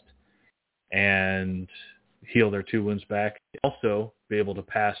test and heal their 2 wounds back. Also be able to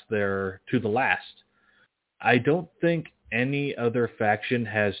pass their To the Last. I don't think any other faction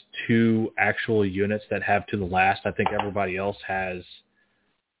has 2 actual units that have To the Last. I think everybody else has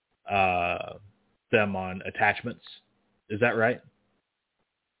them on attachments. Is that right?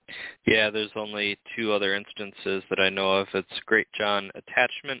 Yeah, there's only 2 other instances that I know of. It's Great John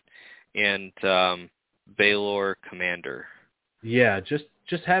Attachment and Baelor Commander. Yeah, just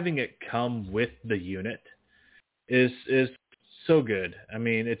having it come with the unit is so good. I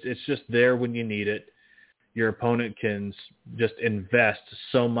mean, it's just there when you need it. Your opponent can just invest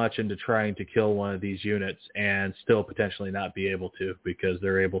so much into trying to kill one of these units and still potentially not be able to, because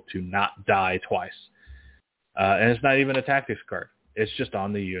they're able to not die twice. And it's not even a tactics card. It's just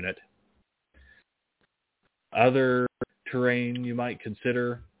on the unit. Other terrain you might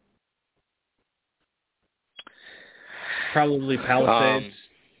consider? Probably palisades.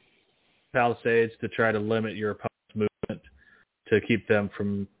 Palisades to try to limit your opponent's movement, to keep them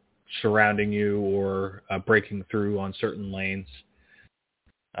from surrounding you or breaking through on certain lanes.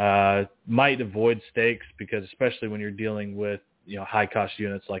 Might avoid stakes, because especially when you're dealing with high-cost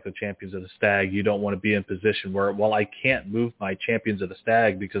units like the Champions of the Stag, you don't want to be in position where, well, I can't move my Champions of the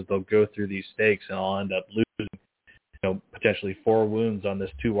Stag because they'll go through these stakes and I'll end up losing potentially 4 wounds on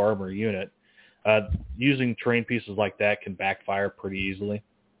this 2 armor unit. Using terrain pieces like that can backfire pretty easily.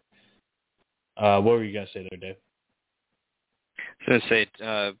 What were you going to say there, Dave? I was going to say,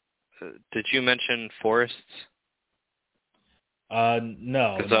 did you mention forests?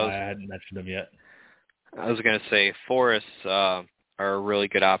 No, I hadn't mentioned them yet. I was going to say forests are a really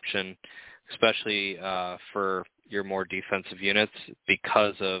good option, especially for your more defensive units,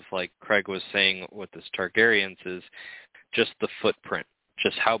 because of, like Craig was saying with this Targaryens, is just the footprint.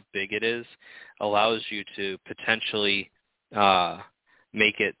 Just how big it is allows you to potentially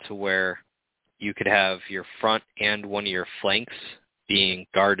make it to where you could have your front and one of your flanks being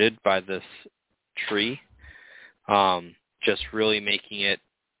guarded by this tree, just really making it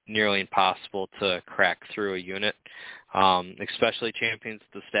nearly impossible to crack through a unit, especially Champions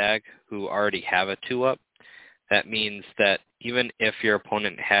of the Stag, who already have a 2-up. That means that even if your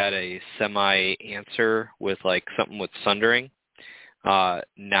opponent had a semi-answer with like something with Sundering,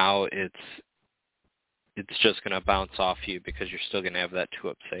 now it's just going to bounce off you, because you're still going to have that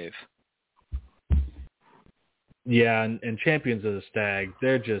 2-up save. Yeah, and Champions of the Stag,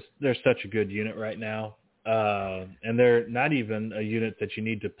 they're such a good unit right now. And they're not even a unit that you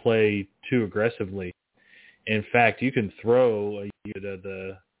need to play too aggressively. In fact, you can throw a unit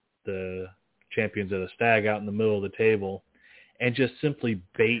of the Champions of the Stag out in the middle of the table and just simply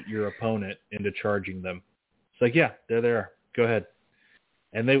bait your opponent into charging them. It's like, yeah, they're there. Go ahead.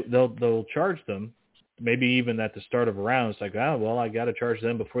 And they'll charge them, maybe even at the start of a round. It's like, I got to charge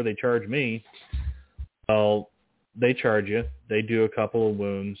them before they charge me. Well, they charge you. They do a couple of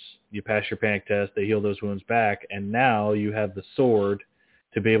wounds. You pass your panic test. They heal those wounds back. And now you have the sword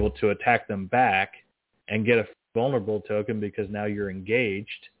to be able to attack them back and get a vulnerable token, because now you're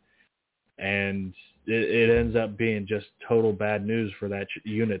engaged. And it ends up being just total bad news for that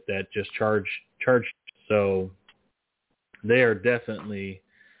unit that just charged. So they are definitely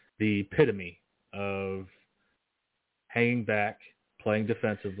the epitome of hanging back, playing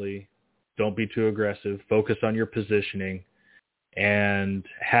defensively, don't be too aggressive, focus on your positioning, and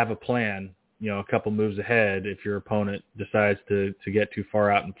have a plan, a couple moves ahead if your opponent decides to get too far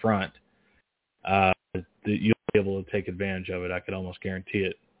out in front. You'll be able to take advantage of it. I could almost guarantee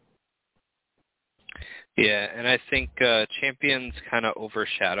it. Yeah, and I think champions kind of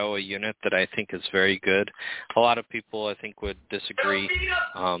overshadow a unit that I think is very good. A lot of people, I think, would disagree.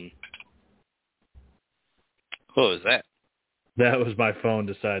 What was that? That was my phone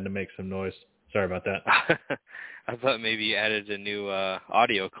deciding to make some noise. Sorry about that. I thought maybe you added a new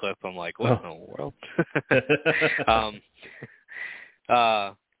audio clip. I'm like, what in the world?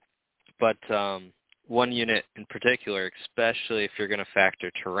 But one unit in particular, especially if you're going to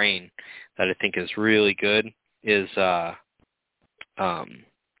factor terrain, that I think is really good is Stag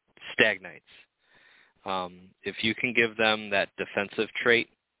Knights. If you can give them that defensive trait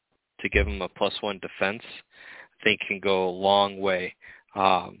to give them a +1 defense, I think can go a long way.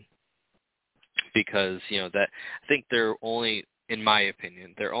 Because, that I think they're only, in my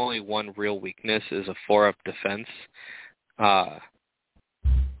opinion, their only one real weakness is a 4-up defense.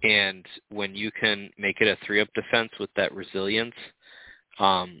 And when you can make it a 3-up defense with that resilience,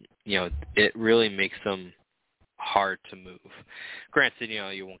 it really makes them hard to move. Granted,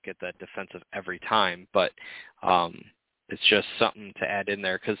 you won't get that defensive every time, but it's just something to add in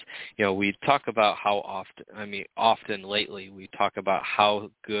there because, we talk about how often lately we talk about how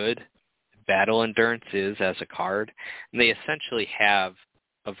good Battle Endurance is as a card, and they essentially have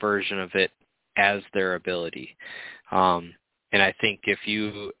a version of it as their ability. And I think if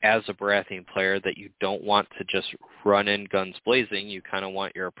you, as a Baratheon player, that you don't want to just run in guns blazing, you kind of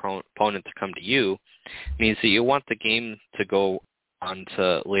want your opponent to come to you, means that you want the game to go on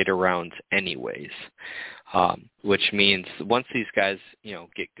to later rounds anyways. Which means once these guys,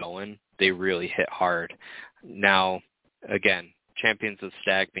 get going, they really hit hard. Now, again, Champions of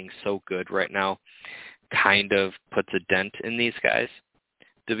Stag being so good right now kind of puts a dent in these guys.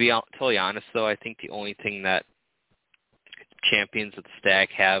 To be totally honest, though, I think the only thing that Champions of the Stag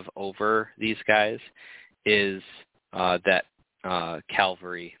have over these guys is that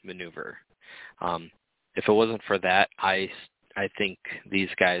cavalry maneuver. If it wasn't for that, I think these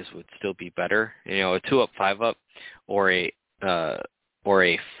guys would still be better. A 2-up, 5-up, or a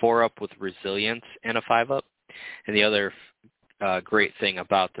 4-up with resilience and a 5-up. And the other great thing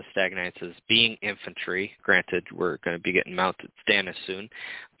about the Stag Knights is being infantry. Granted, we're going to be getting mounted Stannis soon.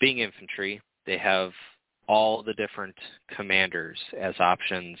 Being infantry, they have all the different commanders as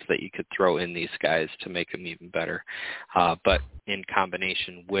options that you could throw in these guys to make them even better. But in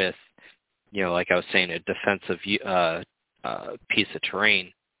combination with, like I was saying, a defensive piece of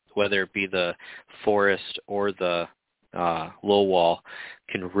terrain, whether it be the forest or the low wall,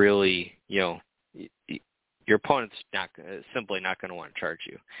 can really, your opponent's simply not going to want to charge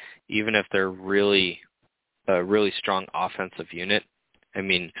you, even if they're a really strong offensive unit.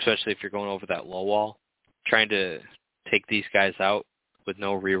 Especially if you're going over that low wall, trying to take these guys out with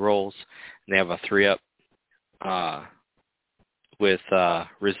no rerolls, and they have a 3-up with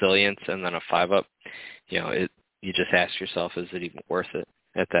resilience and then a 5-up. You just ask yourself, is it even worth it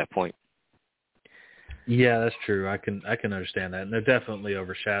at that point? Yeah, that's true. I can understand that, and they're definitely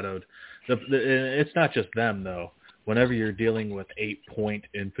overshadowed. It's not just them though. Whenever you're dealing with 8-point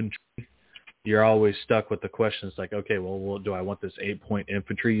infantry, you're always stuck with the questions like, okay, well, do I want this 8-point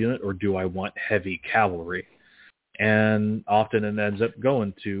infantry unit or do I want heavy cavalry? And often it ends up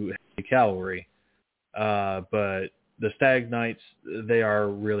going to heavy cavalry. But the Stag Knights, they are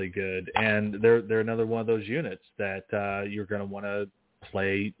really good, and they're another one of those units that you're going to want to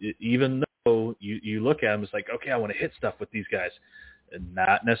play, even though you look at them, it's like, okay, I want to hit stuff with these guys.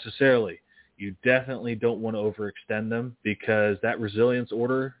 Not necessarily. You definitely don't want to overextend them because that resilience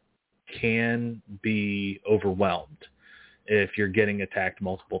order can be overwhelmed if you're getting attacked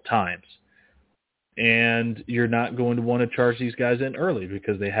multiple times. And you're not going to want to charge these guys in early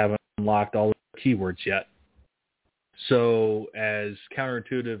because they haven't unlocked all the keywords yet. So as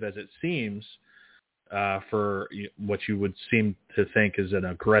counterintuitive as it seems for what you would seem to think is an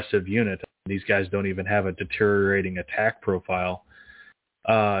aggressive unit, these guys don't even have a deteriorating attack profile.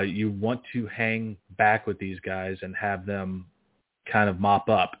 You want to hang back with these guys and have them kind of mop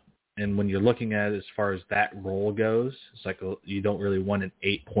up. And when you're looking at it as far as that role goes, it's like you don't really want an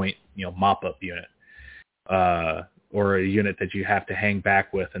 8-point, mop-up unit or a unit that you have to hang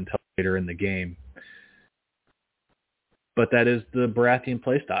back with until later in the game. But that is the Baratheon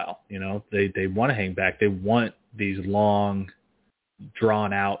playstyle. You know, they want to hang back. They want these long,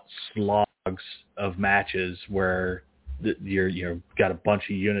 drawn-out slogs of matches where you're got a bunch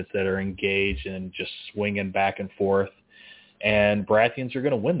of units that are engaged and just swinging back and forth. And Baratheons are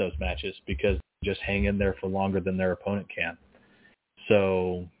going to win those matches because they just hang in there for longer than their opponent can.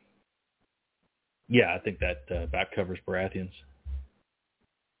 So, yeah, I think that about covers Baratheons.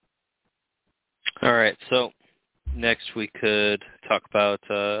 All right, so next we could talk about,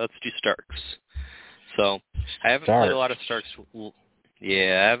 let's do Starks. So I haven't played a lot of Starks.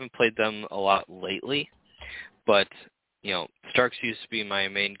 Yeah, I haven't played them a lot lately, but, you know, Starks used to be my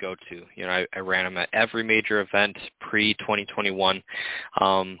main go-to. You know, I ran them at every major event pre-2021.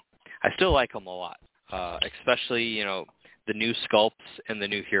 I still like them a lot, especially, you know, the new sculpts and the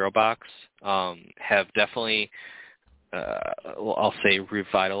new hero box have definitely, I'll say,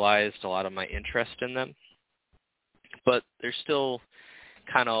 revitalized a lot of my interest in them. But they're still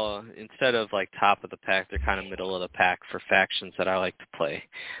kind of, instead of like top of the pack, they're kind of middle of the pack for factions that I like to play.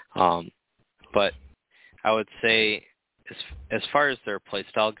 But I would say, as far as their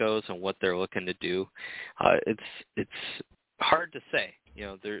playstyle goes and what they're looking to do, it's hard to say. You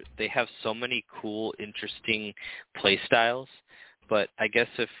know, they have so many cool, interesting playstyles. But I guess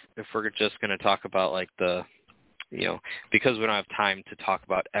if we're just going to talk about like the, you know, because we don't have time to talk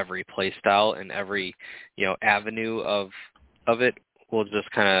about every play style and every, you know, avenue of it, we'll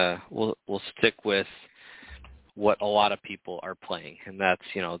just kind of, we'll stick with what a lot of people are playing. And that's,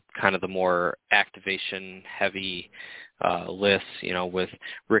 you know, kind of the more activation heavy lists, you know, with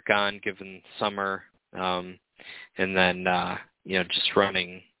Rickon given Summer, and then, you know, just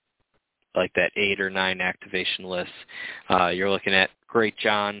running like that 8 or 9 activation lists. You're looking at Great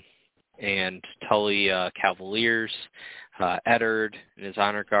John and Tully Cavaliers, Eddard and his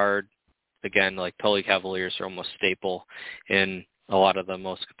Honor Guard. Again, like Tully Cavaliers are almost staple in a lot of the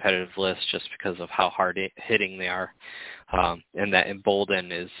most competitive lists just because of how hard hitting they are. And that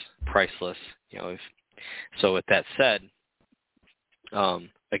Embolden is priceless. You know, so with that said,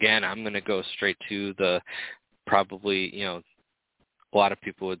 again, I'm going to go straight to the probably, you know, a lot of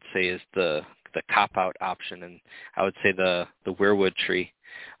people would say is the cop-out option, and I would say the Weirwood tree.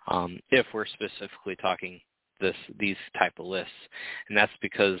 If we're specifically talking these type of lists. And that's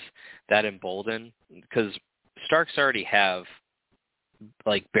because that Embolden, because Starks already have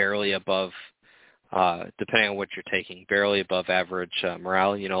like barely above, depending on what you're taking, barely above average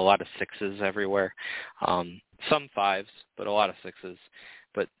morale. You know, a lot of 6s everywhere. Some 5s, but a lot of 6s.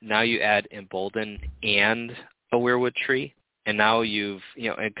 But now you add Embolden and a Weirwood tree, and now you've, you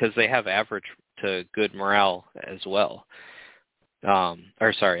know, because they have average to good morale as well.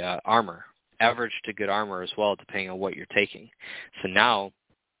 Armor. Average to good armor as well, depending on what you're taking. So now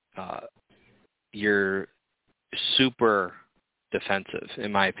you're super defensive,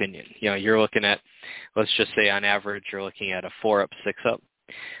 in my opinion. You know, you're looking at, let's just say on average, you're looking at a 4-up,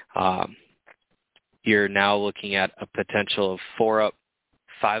 6-up. You're now looking at a potential of 4-up,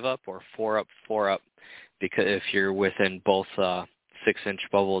 5-up, or 4-up, 4-up, because if you're within both 6-inch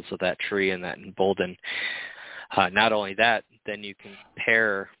bubbles of that tree and that Embolden. Not only that, then you can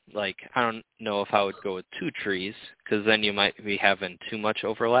pair, like, I don't know if I would go with 2 trees, because then you might be having too much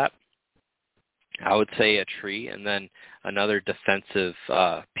overlap. I would say a tree and then another defensive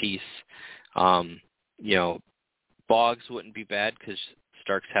piece. You know, Bogs wouldn't be bad because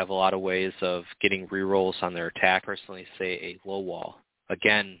Starks have a lot of ways of getting rerolls on their attack. Personally, say a low wall.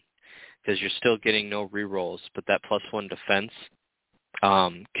 Again, because you're still getting no rerolls, but that +1 defense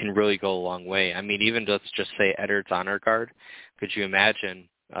can really go a long way. I mean, even let's just say Eddard's Honor Guard. Could you imagine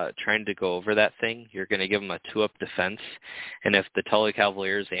trying to go over that thing? You're going to give them a 2-up defense, and if the Tully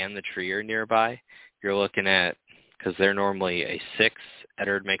Cavaliers and the tree are nearby, you're looking at, because they're normally a 6,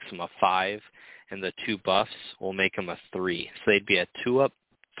 Eddard makes them a 5, and the 2 buffs will make them a 3. So they'd be a 2-up,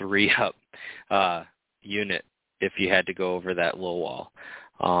 3-up unit if you had to go over that low wall.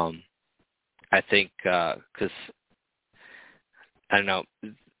 I think because I don't know.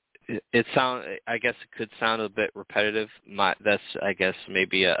 I guess it could sound a bit repetitive. That's, I guess,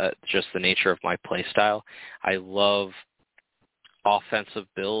 maybe just the nature of my play style. I love offensive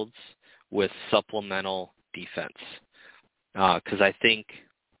builds with supplemental defense because I think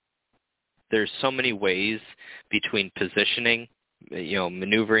there's so many ways between positioning, you know,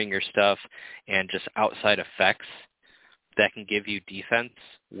 maneuvering your stuff, and just outside effects that can give you defense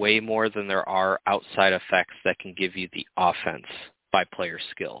way more than there are outside effects that can give you the offense by player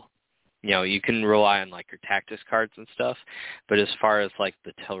skill. You know, you can rely on like your tactics cards and stuff, but as far as like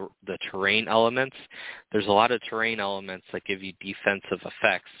the terrain elements, there's a lot of terrain elements that give you defensive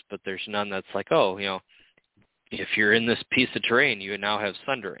effects, but there's none that's like, oh, you know, if you're in this piece of terrain, you now have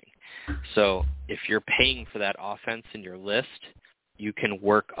sundering. So if you're paying for that offense in your list, you can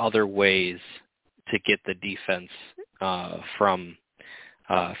work other ways to get the defense from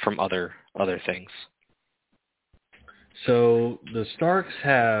other things. So the Starks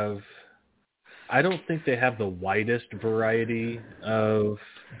have, I don't think they have the widest variety of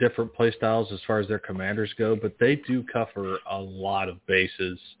different play styles as far as their commanders go, but they do cover a lot of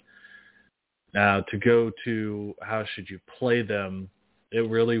bases. Now, to go to how should you play them, it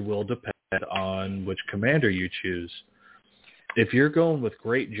really will depend on which commander you choose. If you're going with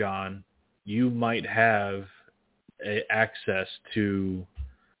Great John, you might have access to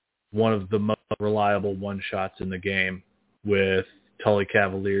one of the most reliable one-shots in the game with Tully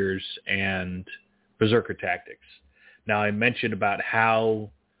Cavaliers and Berserker Tactics. Now, I mentioned about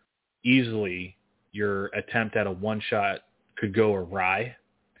how easily your attempt at a one-shot could go awry,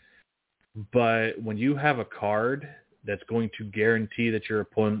 but when you have a card that's going to guarantee that your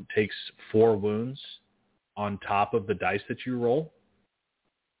opponent takes 4 wounds on top of the dice that you roll,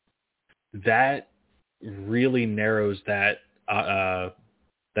 that really narrows that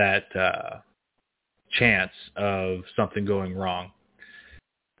chance of something going wrong.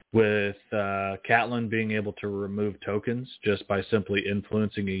 With Catelyn being able to remove tokens just by simply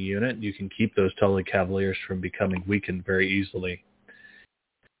influencing a unit, you can keep those Tully Cavaliers from becoming weakened very easily.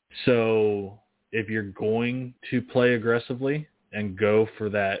 So if you're going to play aggressively and go for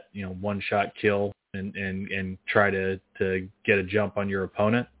that, one-shot kill and try to get a jump on your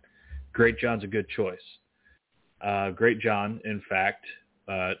opponent, Great John's a good choice. Great John, in fact,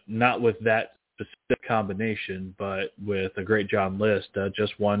 not with that specific combination, but with a Great John list,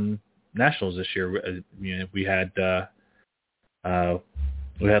 just won nationals this year. We had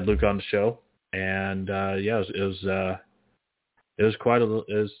Luke on the show, and it was quite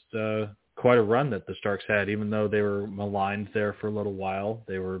a run that the Starks had. Even though they were maligned there for a little while,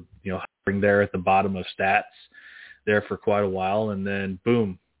 they were hovering there at the bottom of stats there for quite a while, and then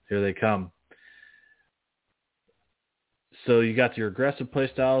boom, here they come. So you got your aggressive play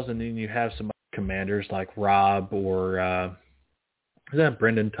styles, and then you have some commanders like Rob or is that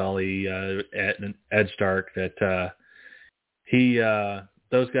Brendan Tully, Ed Stark, that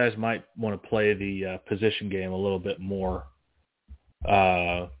those guys might want to play the position game a little bit more.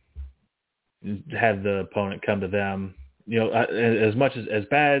 Have the opponent come to them. As much as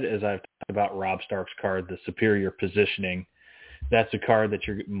bad as I've talked about Rob Stark's card, the superior positioning, that's a card that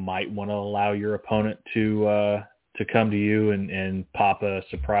you might want to allow your opponent to come to you and pop a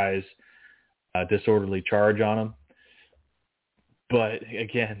surprise disorderly charge on them. But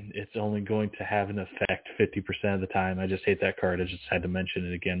again, it's only going to have an effect 50% of the time. I just hate that card. I just had to mention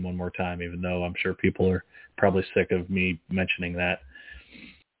it again one more time, even though I'm sure people are probably sick of me mentioning that.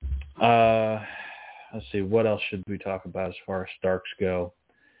 Let's see, what else should we talk about as far as Starks go?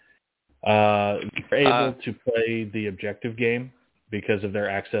 You're able to play the objective game because of their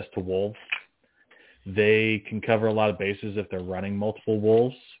access to wolves. They can cover a lot of bases if they're running multiple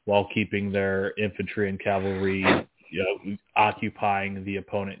wolves while keeping their infantry and cavalry, occupying the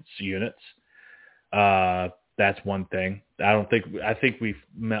opponent's units. That's one thing. I think we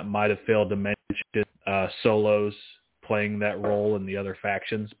might have failed to mention solos playing that role in the other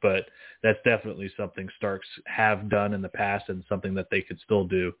factions, but that's definitely something Starks have done in the past, and something that they could still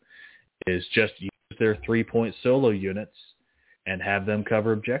do is just use their 3-point solo units and have them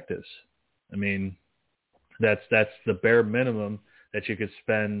cover objectives. I mean, that's the bare minimum that you could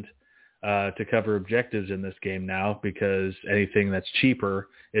spend to cover objectives in this game now, because anything that's cheaper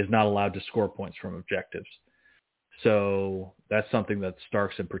is not allowed to score points from objectives. So that's something that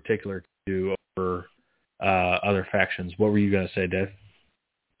Starks in particular do over other factions. What were you going to say, Dave?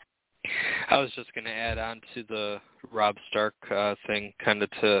 I was just going to add on to the Rob Stark thing, kind of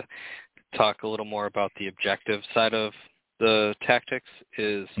to talk a little more about the objective side of the tactics.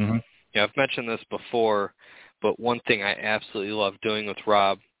 Is I've mentioned this before, but one thing I absolutely love doing with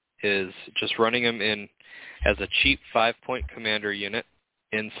Rob is just running him in as a cheap 5-point commander unit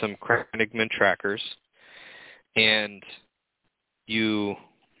in some Krannigman trackers, and you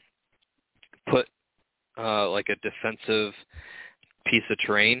put like a defensive piece of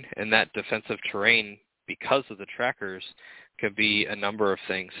terrain, and that defensive terrain, because of the trackers, could be a number of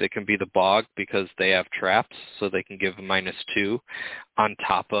things. It can be the bog, because they have traps, so they can give a -2 on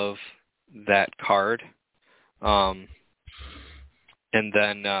top of that card. And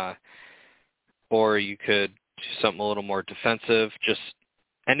then, or you could do something a little more defensive, just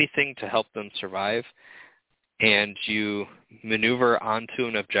anything to help them survive. And you maneuver onto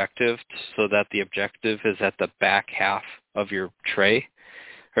an objective so that the objective is at the back half of your tray,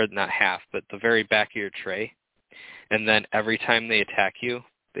 or not half, but the very back of your tray. and then every time they attack you,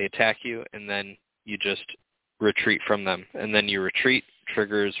 and then you just retreat from them. And then you retreat,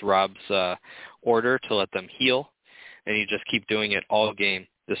 triggers Rob's order to let them heal, and you just keep doing it all game.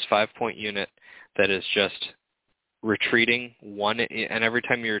 This 5-point unit that is just retreating and every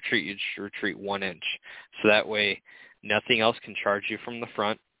time you retreat, you just retreat 1 inch. So that way nothing else can charge you from the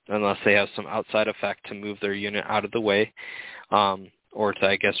front unless they have some outside effect to move their unit out of the way, or to,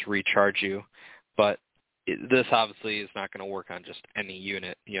 I guess, recharge you. But this obviously is not going to work on just any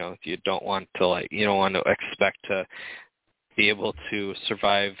unit. If you don't want to expect to be able to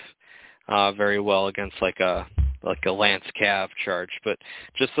survive very well against like a Lance Cav charge. But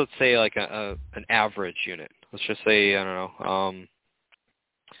just let's say like an average unit. Let's just say,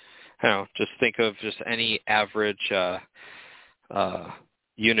 just think of just any average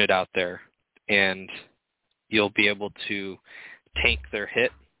unit out there, and you'll be able to tank their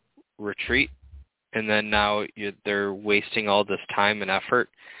hit, retreat, and then now they're wasting all this time and effort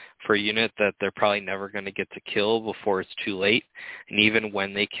for a unit that they're probably never going to get to kill before it's too late. And even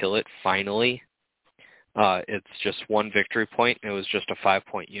when they kill it finally, it's just 1 victory point. It was just a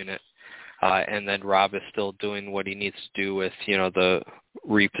 5-point unit. And then Rob is still doing what he needs to do with,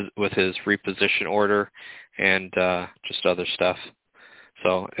 with his reposition order and just other stuff.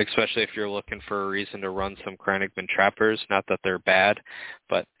 So especially if you're looking for a reason to run some Kranichman Trappers, not that they're bad,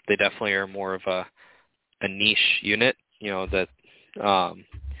 but they definitely are more of a niche unit, that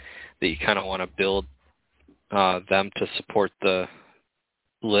you kind of want to build them to support the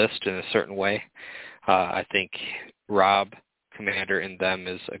list in a certain way. I think Rob, Commander, and them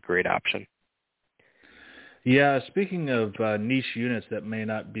is a great option. Yeah, speaking of niche units that may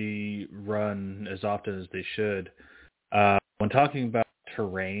not be run as often as they should, when talking about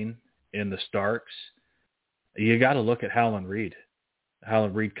terrain in the Starks, you got to look at Howland Reed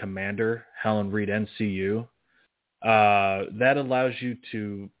Commander, Howland Reed NCU. That allows you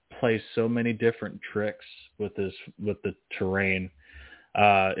to play so many different tricks with the terrain.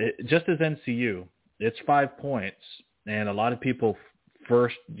 Just as NCU, it's 5 points, and a lot of people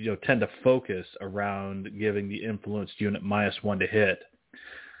first tend to focus around giving the influenced unit -1 to hit,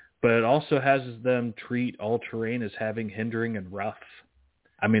 but it also has them treat all terrain as having hindering and rough.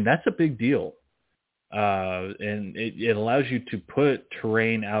 I mean, that's a big deal. And it allows you to put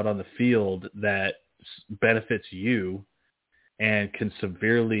terrain out on the field that benefits you and can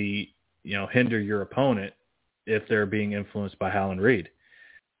severely, hinder your opponent if they're being influenced by Howland Reed.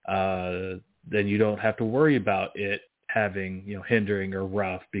 Then you don't have to worry about it having, hindering or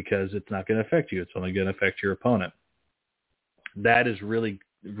rough, because it's not going to affect you. It's only going to affect your opponent. That is really,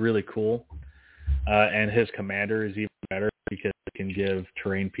 really cool. And his commander is even better because it can give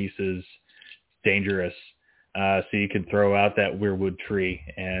terrain pieces dangerous. So you can throw out that Weirwood tree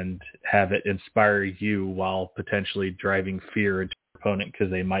and have it inspire you while potentially driving fear into your opponent because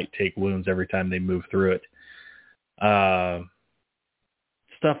they might take wounds every time they move through it.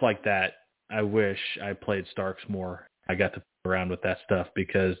 Stuff like that. I wish I played Starks more. I got to play around with that stuff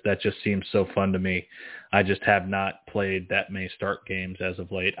because that just seems so fun to me. I just have not played that many Stark games as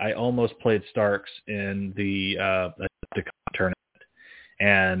of late. I almost played Starks in the tournament,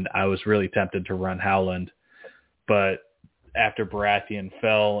 and I was really tempted to run Howland. But after Baratheon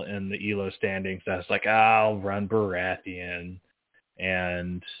fell in the ELO standings, I was like, I'll run Baratheon.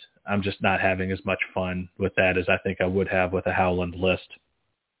 And I'm just not having as much fun with that as I think I would have with a Howland list.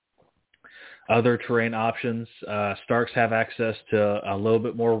 Other terrain options, Starks have access to a little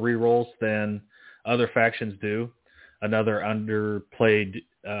bit more rerolls than other factions do. Another underplayed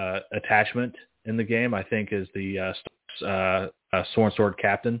attachment in the game, I think, is the Starks Sworn Sword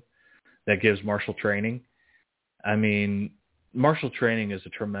Captain that gives martial training. I mean, martial training is a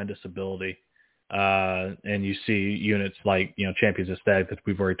tremendous ability. And you see units like, Champions of Stag that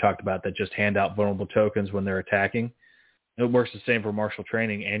we've already talked about that just hand out vulnerable tokens when they're attacking. It works the same for martial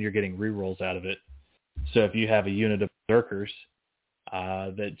training, and you're getting rerolls out of it. So if you have a unit of berserkers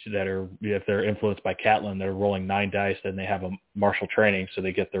that are, if they're influenced by Catelyn, they're rolling 9 dice, then they have a martial training, so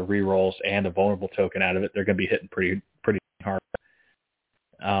they get their rerolls and a vulnerable token out of it. They're going to be hitting pretty hard.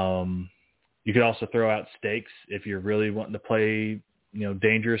 You could also throw out stakes if you're really wanting to play,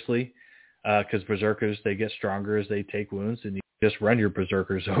 dangerously, because berserkers, they get stronger as they take wounds, and you just run your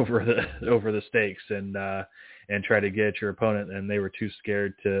berserkers over the stakes and try to get your opponent, and they were too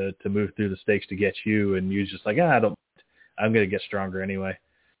scared to move through the stakes to get you, and you just like, I'm going to get stronger anyway.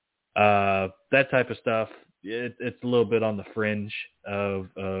 That type of stuff, it's a little bit on the fringe of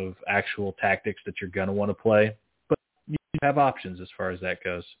actual tactics that you're going to want to play, but you have options as far as that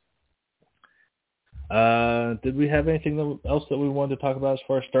goes. Did we have anything else that we wanted to talk about as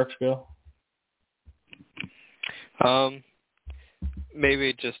far as Starks go?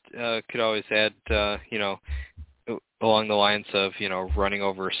 Maybe just could always add, along the lines of, running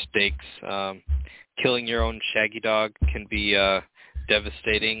over stakes. Killing your own shaggy dog can be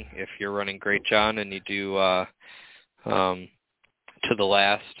devastating if you're running Great John and you do to the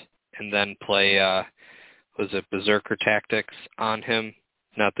last and then play, Berserker Tactics on him.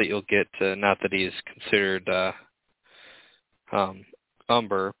 Not that he's considered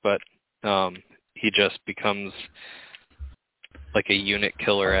Umber, but he just becomes like a unit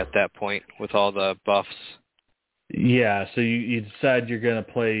killer at that point with all the buffs. Yeah, so you decide you're going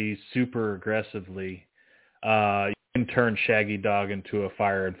to play super aggressively. You can turn Shaggy Dog into a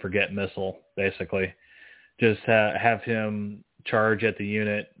fire and forget missile, basically. Just have him charge at the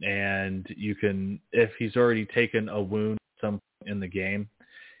unit, and you can, if he's already taken a wound some in the game,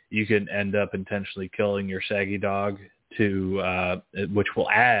 you can end up intentionally killing your Shaggy Dog which will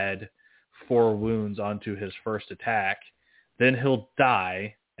add 4 wounds onto his first attack. Then he'll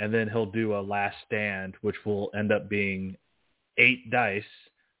die, and then he'll do a last stand, which will end up being 8 dice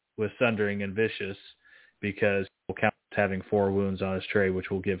with Sundering and Vicious, because he'll count as having 4 wounds on his tray, which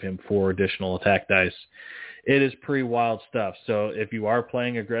will give him 4 additional attack dice. It is pretty wild stuff. So if you are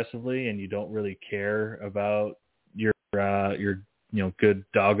playing aggressively and you don't really care about your good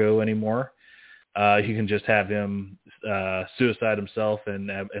doggo anymore, you can just have him suicide himself and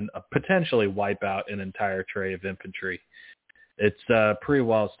potentially wipe out an entire tray of infantry. It's pretty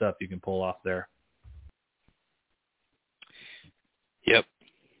wild stuff you can pull off there. Yep.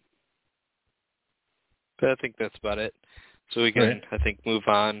 But I think that's about it. So we can, right. I think, move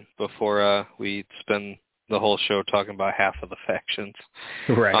on before we spend the whole show talking about half of the factions.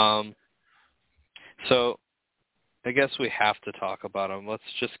 Right. So I guess we have to talk about them. Let's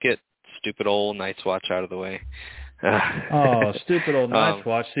just get stupid old Night's Watch out of the way. Stupid old Night's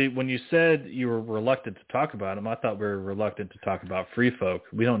Watch. See, when you said you were reluctant to talk about them, I thought we were reluctant to talk about Free Folk.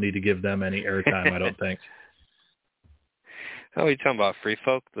 We don't need to give them any airtime, I don't think. Oh, you're talking about Free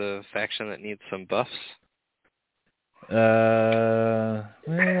Folk, the faction that needs some buffs? Well,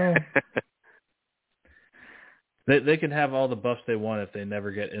 they can have all the buffs they want if they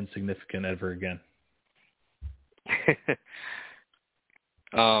never get insignificant ever again.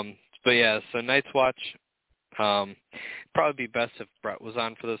 But yeah, so Night's Watch, probably be best if Brett was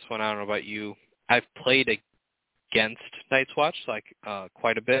on for this one. I don't know about you. I've played against Night's Watch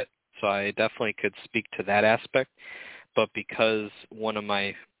quite a bit, so I definitely could speak to that aspect. But because one of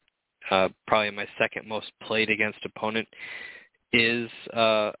my probably my second most played against opponent is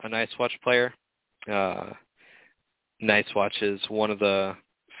a Night's Watch player, Night's Watch is one of the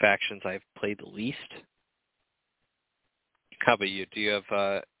factions I've played the least. How about you? Do you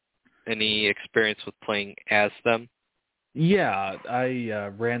have any experience with playing as them? Yeah, I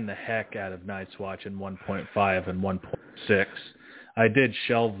ran the heck out of Night's Watch in 1.5 and 1.6. I did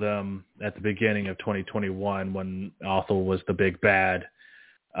shelve them at the beginning of 2021 when Othel was the big bad.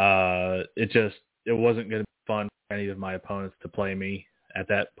 It wasn't going to be fun for any of my opponents to play me at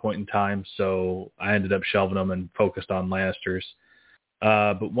that point in time, so I ended up shelving them and focused on Lannisters.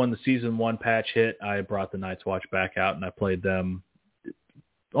 But when the Season 1 patch hit, I brought the Night's Watch back out, and I played them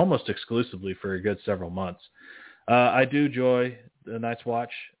almost exclusively for a good several months. I do enjoy the Night's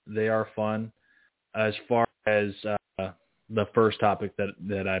Watch. They are fun. As far as the first topic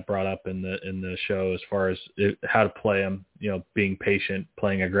that I brought up in the show, as far as how to play them, being patient,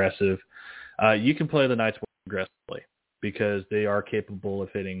 playing aggressive, you can play the Night's Watch aggressively because they are capable of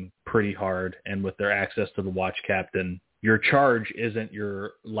hitting pretty hard, and with their access to the Watch Captain, your charge isn't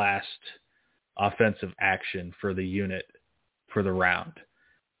your last offensive action for the unit for the round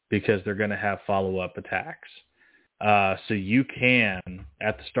because they're going to have follow-up attacks. So you can,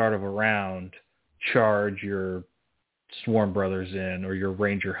 at the start of a round, charge your Swarm Brothers in or your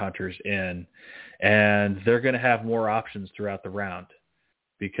Ranger Hunters in, and they're going to have more options throughout the round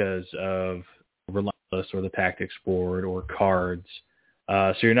because of Relentless or the Tactics board or cards.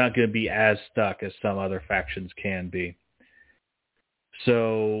 So you're not going to be as stuck as some other factions can be.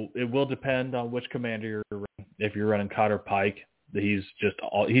 So it will depend on which commander you're running. If you're running Cotter Pike, he's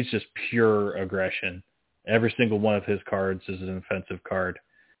just pure aggression. Every single one of his cards is an offensive card.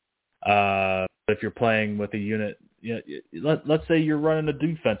 If you're playing with a unit, let's say you're running a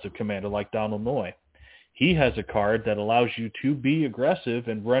defensive commander like Donald Noy. He has a card that allows you to be aggressive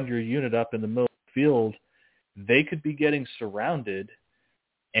and run your unit up in the middle of the field. They could be getting surrounded,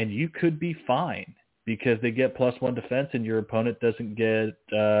 and you could be fine because they get +1 defense and your opponent doesn't get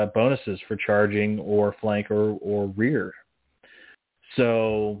bonuses for charging or flank or rear.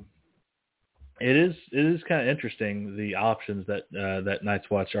 So it is kind of interesting, the options that Night's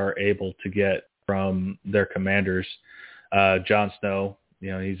Watch are able to get from their commanders. Jon Snow,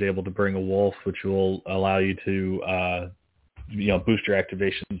 he's able to bring a wolf, which will allow you to, boost your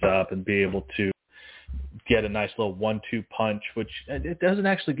activations up and be able to get a nice little 1-2 punch, which it doesn't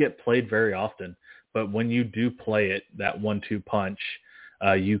actually get played very often. But when you do play it, that 1-2 punch,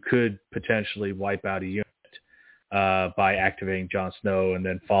 you could potentially wipe out a unit by activating Jon Snow and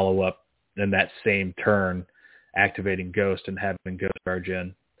then follow up in that same turn, activating Ghost and having Ghost charge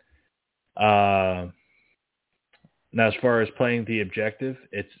in. Now, as far as playing the objective,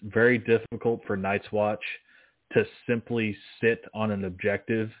 it's very difficult for Night's Watch to simply sit on an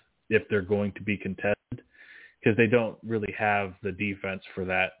objective if they're going to be contested, because they don't really have the defense for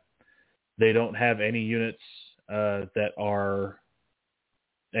that. They don't have any units that are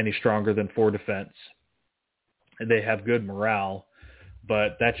any stronger than 4 defense. They have good morale,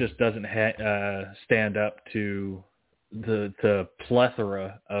 but that just doesn't stand up to the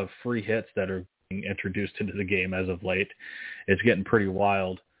plethora of free hits that are being introduced into the game as of late. It's getting pretty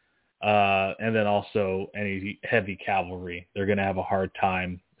wild. And then also any heavy cavalry, they're going to have a hard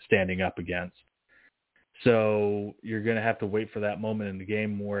time standing up against. So you're going to have to wait for that moment in the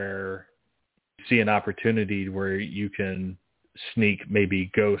game where you see an opportunity where you can sneak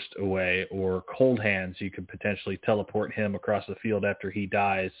maybe Ghost away, or Cold Hands, you could potentially teleport him across the field after he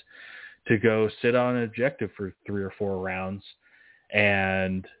dies to go sit on an objective for 3 or 4 rounds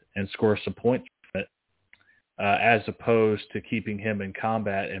and score some points from it, as opposed to keeping him in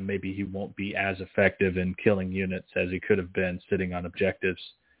combat, and maybe he won't be as effective in killing units as he could have been sitting on objectives.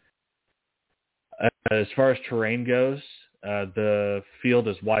 As far as terrain goes, the field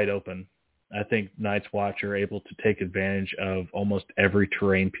is wide open. I think Night's Watch are able to take advantage of almost every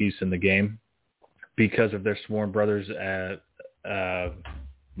terrain piece in the game because of their Sworn Brothers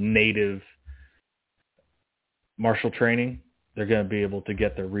native martial training. They're going to be able to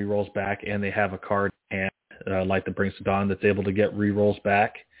get their rerolls back, and they have a card in hand, Light That Brings to Dawn, that's able to get rerolls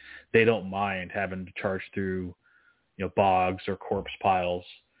back. They don't mind having to charge through, bogs or corpse piles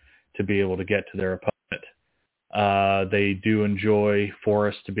to be able to get to their opponent. They do enjoy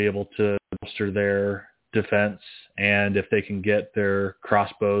forests to be able to bolster their defense, and if they can get their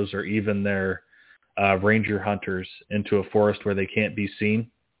crossbows or even their ranger hunters into a forest where they can't be seen,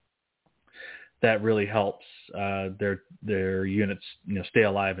 that really helps their units stay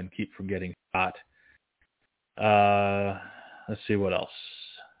alive and keep from getting shot. Let's see what else.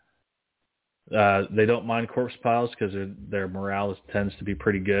 They don't mind corpse piles because their morale tends to be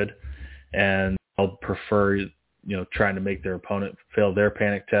pretty good, and they'll prefer trying to make their opponent fail their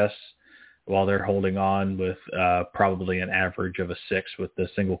panic tests while they're holding on with probably an average of a 6 with the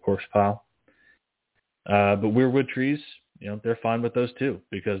single corpse pile. But Weirwood Trees, they're fine with those too,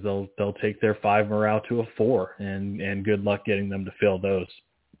 because they'll take their 5 morale to a 4, and good luck getting them to fail those.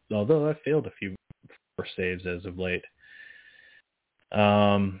 Although I failed a few 4 saves as of late.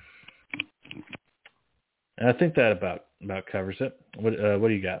 And I think that about covers it. What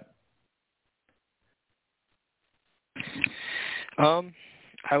do you got?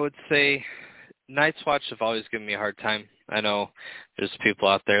 I would say Night's Watch have always given me a hard time. I know there's people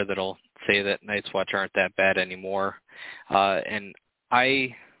out there that'll say that Night's Watch aren't that bad anymore. And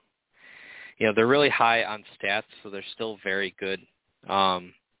they're really high on stats, so they're still very good.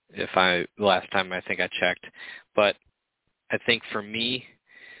 Last time I think I checked. But I think for me,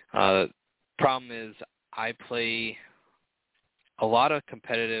 problem is I play a lot of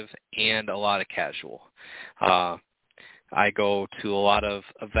competitive and a lot of casual. I go to a lot of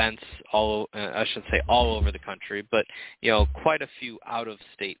events all over the country, but quite a few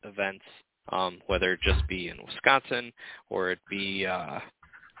out-of-state events, whether it just be in Wisconsin or it be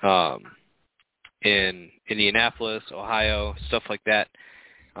in Indianapolis, Ohio, stuff like that,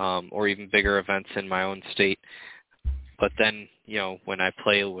 or even bigger events in my own state. But then, when I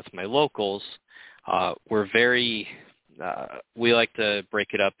play with my locals, we're very we like to break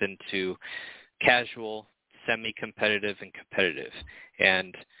it up into casual, semi-competitive, and competitive.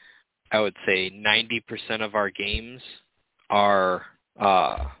 And I would say 90% of our games are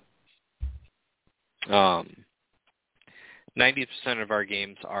 90% of our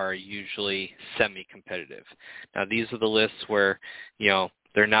games are usually semi-competitive. Now, these are the lists where,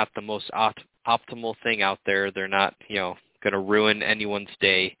 they're not the most optimal thing out there. They're not, going to ruin anyone's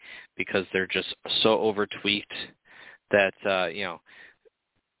day because they're just so over-tweaked that,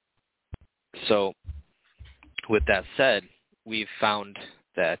 So with that said, we've found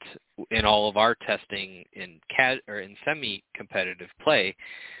that in all of our testing in semi-competitive play,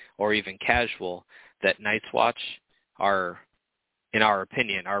 or even casual, that Night's Watch are, in our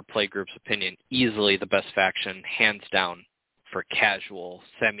opinion, our play group's opinion, easily the best faction, hands down, for casual,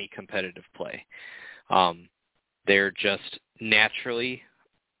 semi-competitive play. They're just naturally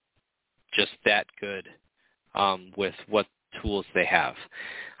just that good with what tools they have.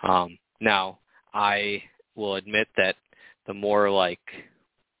 Now, I will admit that the more like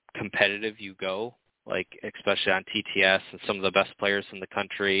competitive you go, like especially on TTS and some of the best players in the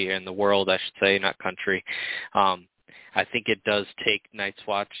country, in the world, I should say, not country, I think it does take Night's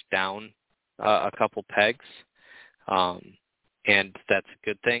Watch down a couple pegs, and that's a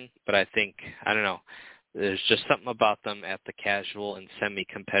good thing. But I think, I don't know, there's just something about them at the casual and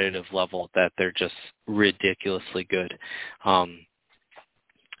semi-competitive level that they're just ridiculously good.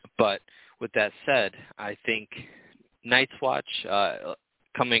 But with that said, I think Night's Watch,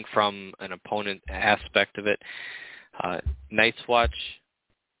 coming from an opponent aspect of it, Night's Watch,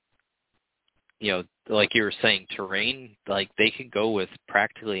 you know, like you were saying, terrain, like they could go with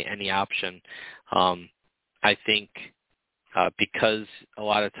practically any option. I think because a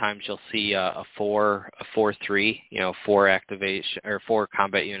lot of times you'll see a 4-3, you know, 4 activation or 4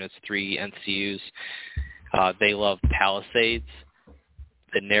 combat units, 3 NCUs. They love palisades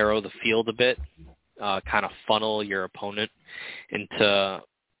that narrow the field a bit, kind of funnel your opponent into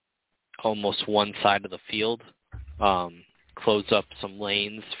almost one side of the field, close up some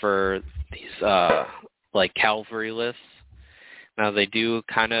lanes for these like cavalry lists. Now they do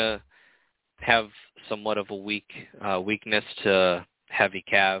kind of have somewhat of a weakness to heavy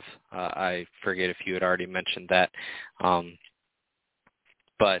cav. I forget if you had already mentioned that,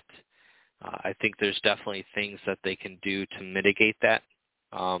 but I think there's definitely things that they can do to mitigate that,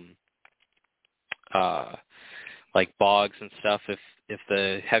 like bogs and stuff. If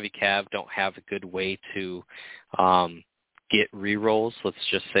the heavy cav don't have a good way to get rerolls, let's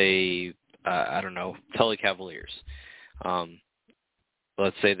just say I don't know, Telecavaliers.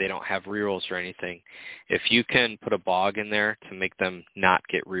 Let's say they don't have rerolls or anything. If you can put a bog in there to make them not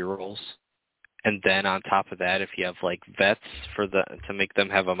get rerolls, and then on top of that, if you have like vets to make them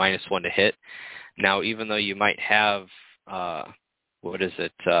have a -1 to hit. Now, even though you might have what is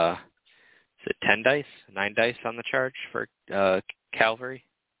it? Is it 10 dice, 9 dice on the charge for cavalry?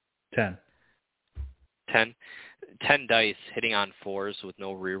 10. 10 dice hitting on 4s with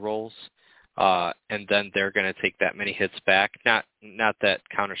no rerolls. And then they're going to take that many hits back. Not that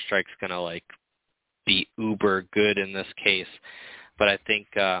Counter-Strike's going to like be uber good in this case, but I think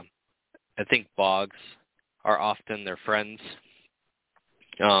bogs are often their friends.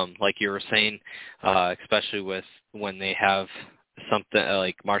 Like you were saying, especially with when they have something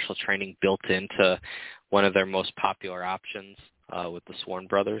like martial training built into one of their most popular options with the Sworn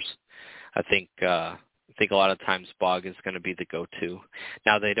Brothers. I think a lot of times bog is going to be the go-to.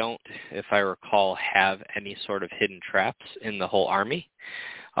 Now they don't, if I recall, have any sort of hidden traps in the whole army.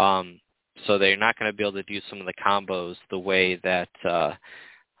 So they're not going to be able to do some of the combos the way that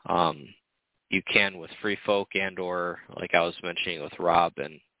you can with Free Folk and or like I was mentioning with Rob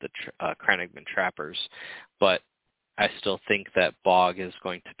and the Krenigman Trappers. But I still think that bog is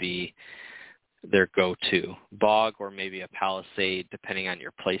going to be their go-to. Bog or maybe a palisade, depending on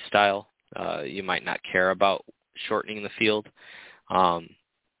your play style. You might not care about shortening the field.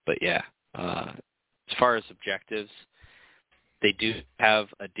 But yeah, as far as objectives, they do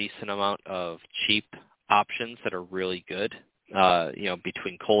have a decent amount of cheap options that are really good.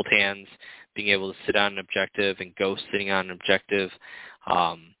 Between Cold Hands, being able to sit on an objective, and Ghost sitting on an objective.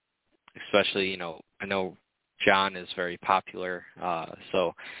 Especially, I know John is very popular,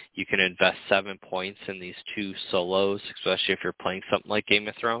 so you can invest 7 points in these 2 solos, especially if you're playing something like Game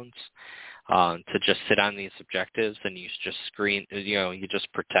of Thrones, to just sit on these objectives, and you just you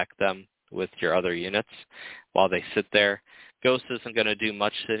just protect them with your other units while they sit there. Ghost isn't going to do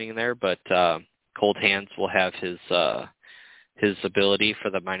much sitting there, but Cold Hands will have his ability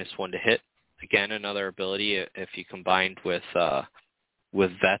for the -1 to hit. Again, another ability if you combined with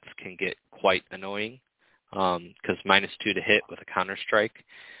vets can get quite annoying. Because -2 to hit with a Counter-Strike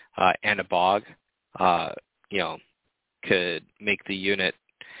and a bog, could make the unit.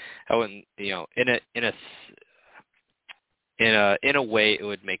 In a way, it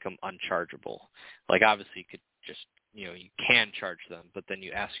would make them unchargeable. Like obviously, you could just you can charge them, but then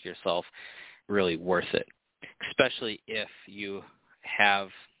you ask yourself, really worth it? Especially if you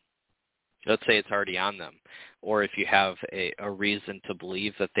have, let's say it's already on them, or if you have a reason to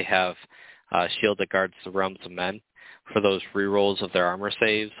believe that they have shield that guards the realms of men for those rerolls of their armor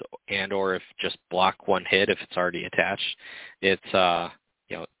saves, and or if just block 1 hit if it's already attached. It's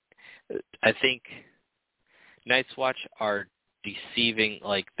I think Night's Watch are deceiving.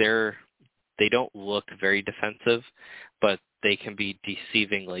 Like they don't look very defensive, but they can be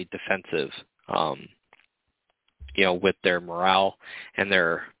deceivingly defensive. with their morale and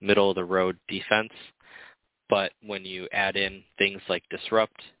their middle-of-the-road defense. But when you add in things like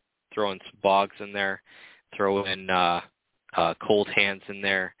Disrupt, throw in some Bogs in there, throw in Cold Hands in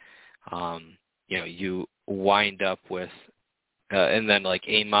there, you wind up with, and then like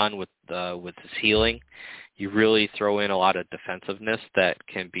Amon with his healing, you really throw in a lot of defensiveness that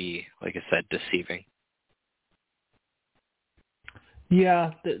can be, like I said, deceiving.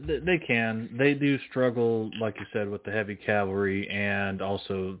 Yeah, they can. They do struggle, like you said, with the heavy cavalry, and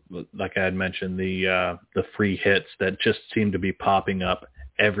also, like I had mentioned, the free hits that just seem to be popping up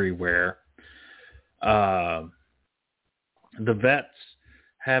everywhere. The vets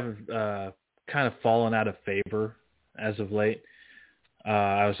have kind of fallen out of favor as of late.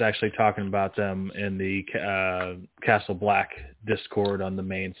 I was actually talking about them in the Castle Black Discord on the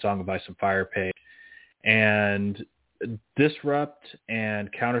main Song of Ice and Fire page, and Disrupt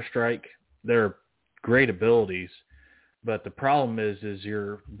and Counter-Strike, they're great abilities, but the problem is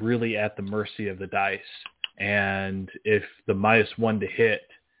you're really at the mercy of the dice. And if the -1 to hit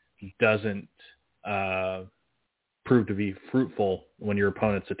doesn't prove to be fruitful when your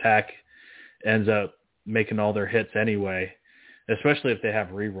opponent's attack ends up making all their hits anyway, especially if they have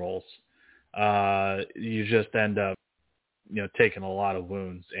rerolls, you just end up, taking a lot of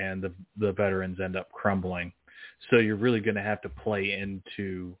wounds, and the veterans end up crumbling. So you're really going to have to play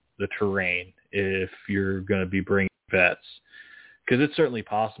into the terrain if you're going to be bringing vets. Because it's certainly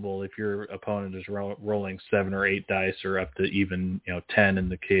possible if your opponent is rolling 7 or 8 dice, or up to even 10 in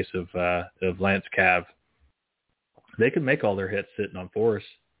the case of Lance Cav, they can make all their hits sitting on 4s.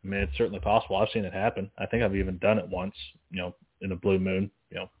 I mean, it's certainly possible. I've seen it happen. I think I've even done it once, in a blue moon.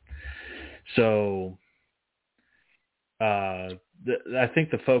 So I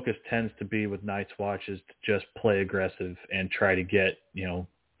think the focus tends to be with Night's Watch is to just play aggressive and try to get,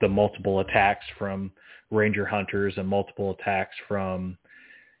 the multiple attacks from Ranger Hunters and multiple attacks from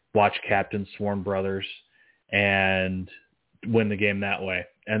Watch Captain Sworn Brothers, and win the game that way.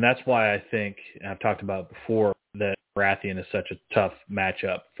 And that's why I think, and I've talked about it before, that Baratheon is such a tough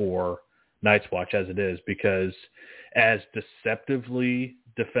matchup for Night's Watch as it is, because as deceptively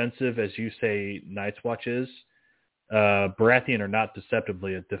defensive as you say Night's Watch is, Baratheon are not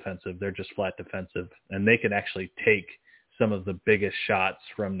deceptively defensive. They're just flat defensive, and they can actually take some of the biggest shots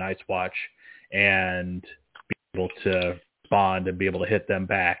from Night's Watch and be able to respond and be able to hit them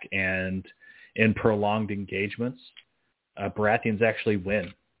back. And in prolonged engagements, Baratheons actually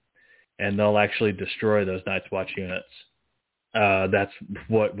win, and they'll actually destroy those Night's Watch units. That's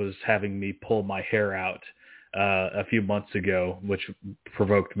what was having me pull my hair out a few months ago, which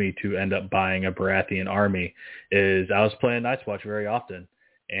provoked me to end up buying a Baratheon army, is I was playing Night's Watch very often.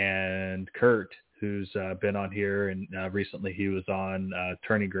 And Kurt, who's been on here, and recently he was on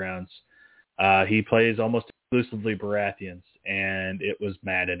Turning Grounds, he plays almost exclusively Baratheons, and it was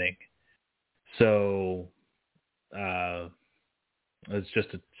maddening. So it's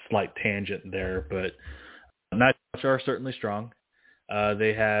just a slight tangent there, but Night's Watch are certainly strong.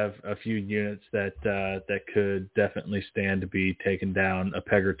 They have a few units that could definitely stand to be taken down a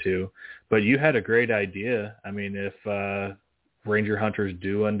peg or two. But you had a great idea. I mean, if Ranger Hunters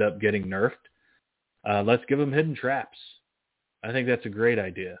do end up getting nerfed, let's give them hidden traps. I think that's a great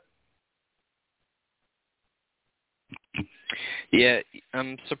idea. Yeah,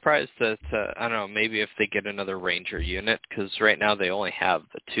 I'm surprised that, I don't know, maybe if they get another Ranger unit, because right now they only have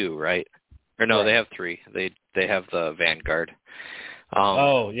the 2, right? Or no, right. They have 3. They have the Vanguard.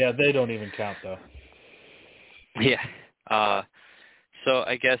 Yeah, they don't even count, though. Yeah. So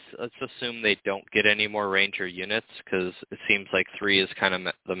I guess let's assume they don't get any more Ranger units, because it seems like 3 is kind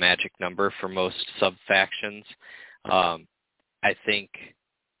of the magic number for most sub-factions. I think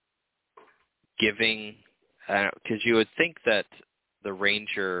giving, because you would think that the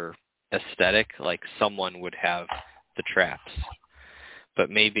Ranger aesthetic, like someone would have the traps,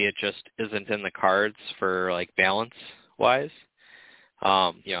 but maybe it just isn't in the cards for like balance-wise.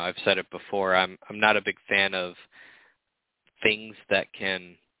 I've said it before. I'm not a big fan of things that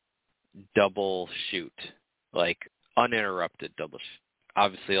can double shoot, like uninterrupted double shoot.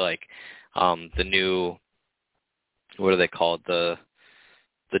 Obviously, like the new, what are they called? The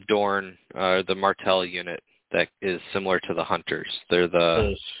Dorn, the Martell unit that is similar to the Hunters. They're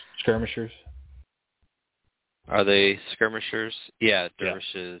the skirmishers. Are they skirmishers? Yeah,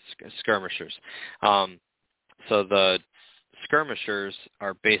 dervishes, yeah. Skirmishers. So the skirmishers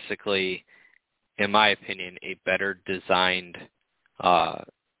are basically, in my opinion, a better designed,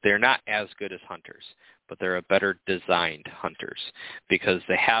 they're not as good as Hunters, but they're a better designed Hunters, because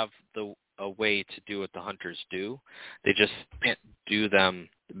they have a way to do what the Hunters do. They just can't do them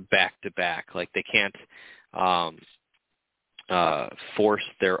back to back. Like they can't force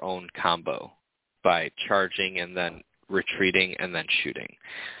their own combo by charging and then retreating and then shooting.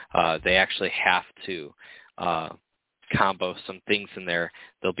 They actually have to combo some things in there.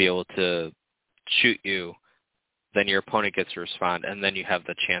 They'll be able to shoot you, then your opponent gets to respond, and then you have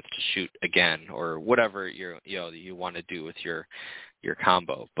the chance to shoot again or whatever you want to do with your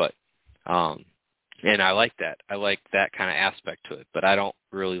combo. But and I like that. I like that kind of aspect to it. But I don't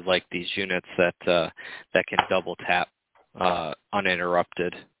really like these units that can double tap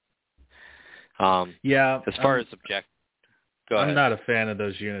uninterrupted. As far as go ahead. I'm not a fan of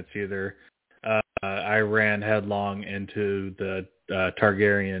those units either. I ran headlong into the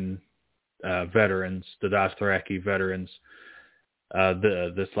Targaryen veterans, the Dothraki veterans,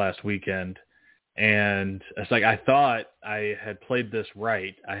 this last weekend. And it's like, I thought I had played this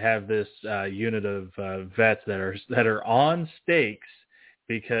right. I have this unit of vets that are on stakes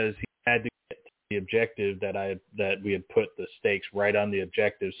because he had to get the objective that we had put the stakes right on the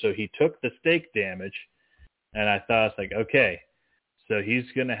objective. So he took the stake damage, and I thought, it's like, okay, so he's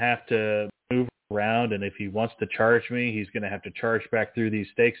going to have to move around, and if he wants to charge me, he's going to have to charge back through these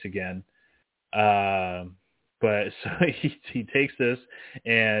stakes again. But so he takes this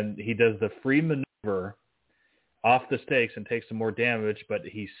and he does the free maneuver off the stakes and takes some more damage, but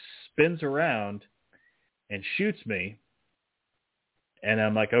he spins around and shoots me. And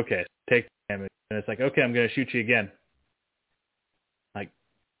I'm like, okay, take damage. And it's like, okay, I'm going to shoot you again. Like,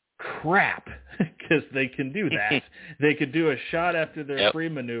 crap, because they can do that. They could do a shot after their free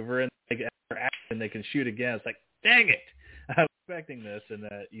maneuver, and after action they can shoot again. It's like, dang it. I was expecting this, and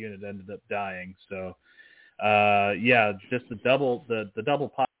that unit ended up dying. So, just the double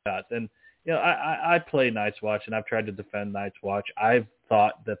pot shots. And I play Night's Watch, and I've tried to defend Night's Watch. I've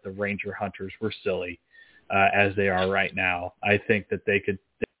thought that the Ranger Hunters were silly as they are right now. I think that they could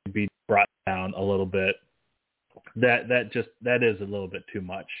be brought down a little bit. That is a little bit too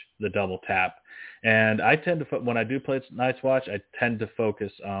much, the double tap. And I tend to, when I do play Night's Watch, I tend to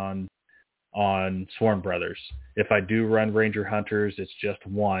focus on Sworn Brothers. If I do run Ranger Hunters, it's just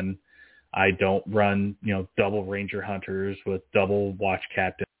one. I don't run, double Ranger Hunters with double Watch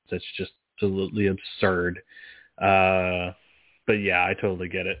Captains. It's just absolutely absurd. But yeah, I totally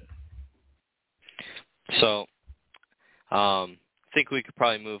get it. So, I think we could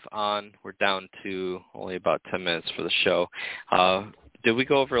probably move on. We're down to only about 10 minutes for the show. Did we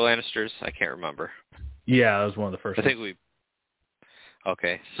go over Lannisters? I can't remember. Yeah, that was one of the first I think we...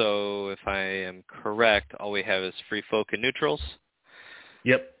 Okay, so if I am correct, all we have is free folk and neutrals?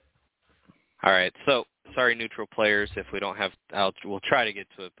 Yep. All right, so sorry, neutral players, if we don't have... we'll try to get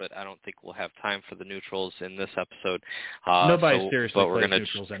to it, but I don't think we'll have time for the neutrals in this episode. Nobody seriously plays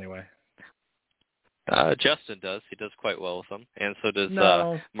neutrals anyway. Justin does. He does quite well with them, and so does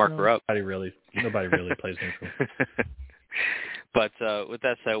Mark Rupp. Nobody really plays neutral. But with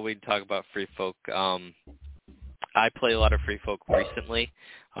that said, we can talk about free folk. I play a lot of free folk recently.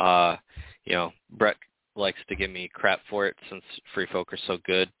 Brett likes to give me crap for it since free folk are so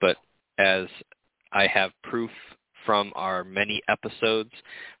good, but as I have proof from our many episodes,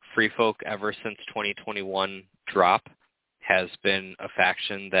 free folk ever since 2021 drop has been a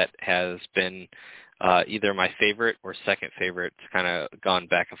faction that has been either my favorite or second favorite. It's kind of gone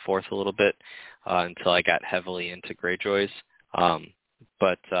back and forth a little bit until I got heavily into Greyjoys.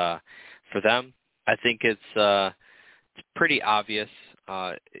 But for them, I think it's pretty obvious.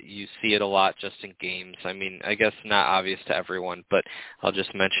 You see it a lot just in games. I mean, I guess not obvious to everyone, but I'll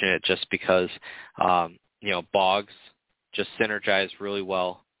just mention it just because, bogs just synergize really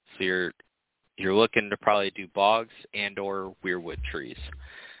well. So you're looking to probably do bogs and or weirwood trees.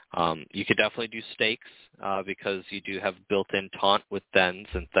 You could definitely do stakes because you do have built-in taunt with Thens,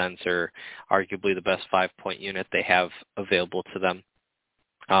 and Thens are arguably the best 5-point unit they have available to them.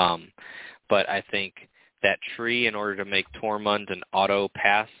 But I think that tree, in order to make Tormund an auto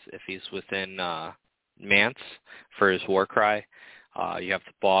pass if he's within Mance for his Warcry, you have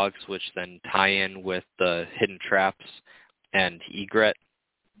the bogs, which then tie in with the hidden traps and egret.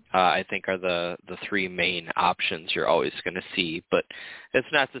 I think are the three main options you're always going to see. But it's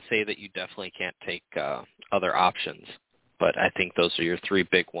not to say that you definitely can't take other options. But I think those are your three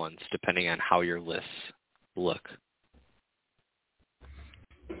big ones, depending on how your lists look.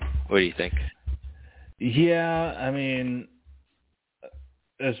 What do you think? Yeah, I mean,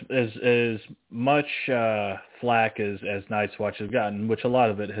 as much flack as Night's Watch has gotten, which a lot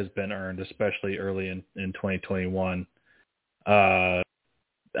of it has been earned, especially early in 2021,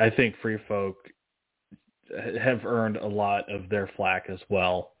 I think Free Folk have earned a lot of their flack as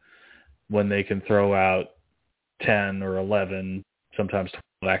well when they can throw out 10 or 11, sometimes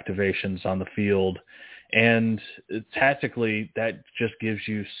 12 activations on the field And tactically, that just gives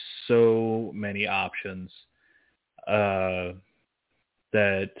you so many options that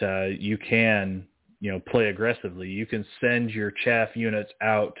you can, play aggressively. You can send your chaff units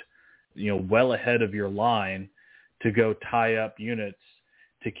out, well ahead of your line to go tie up units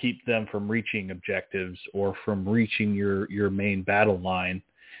to keep them from reaching objectives or from reaching your main battle line.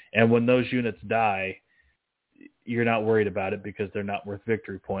 And when those units die, you're not worried about it because they're not worth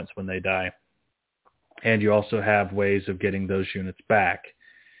victory points when they die. And you also have ways of getting those units back.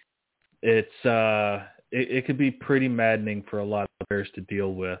 It could be pretty maddening for a lot of players to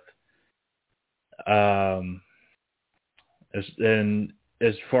deal with. And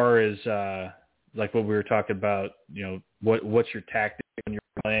as far as like what we were talking about, what's your tactic when you're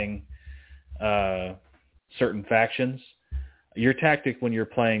playing certain factions? Your tactic when you're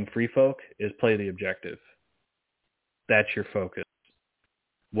playing Free Folk is play the objective. That's your focus.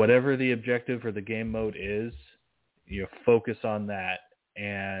 Whatever the objective or the game mode is, focus on that,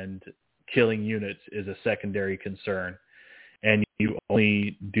 and killing units is a secondary concern. And you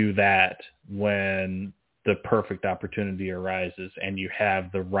only do that when the perfect opportunity arises and you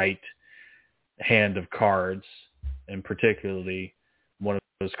have the right hand of cards, and particularly one of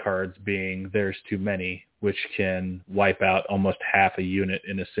those cards being There's Too Many, which can wipe out almost half a unit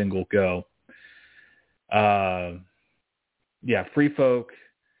in a single go. Free Folk,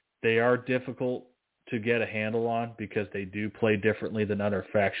 they are difficult to get a handle on because they do play differently than other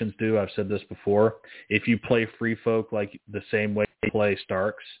factions do. I've said this before. If you play Free Folk like the same way you play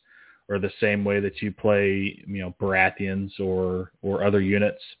Starks, or the same way that you play, Baratheons or other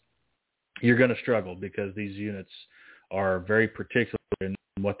units, you're going to struggle because these units are very particular in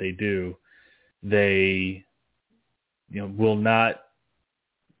what they do. They, will not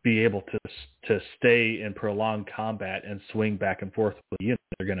be able to stay in prolonged combat and swing back and forth with the unit.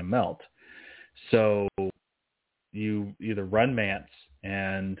 They're going to melt. So you either run Mance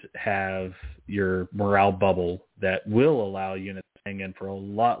and have your morale bubble that will allow units to hang in for a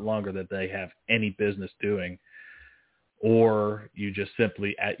lot longer than they have any business doing, or you just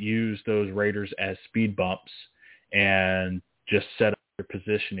simply use those raiders as speed bumps and just set up your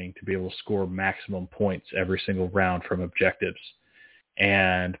positioning to be able to score maximum points every single round from objectives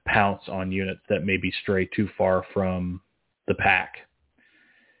and pounce on units that maybe stray too far from the pack.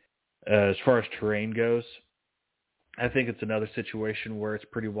 As far as terrain goes, I think it's another situation where it's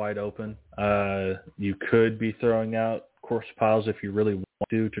pretty wide open. You could be throwing out corpse piles if you really want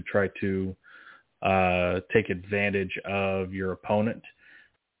to try to take advantage of your opponent,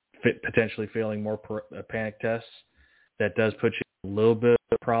 potentially failing more panic tests. That does put you in a little bit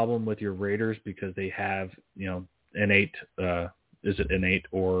of a problem with your raiders because they have, innate, is it innate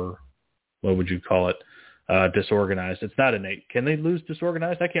or what would you call it? Disorganized. It's not innate. Can they lose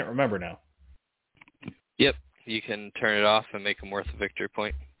disorganized? I can't remember now. Yep. You can turn it off and make them worth a victory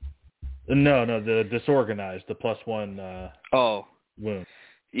point. No, the disorganized, the +1 wound.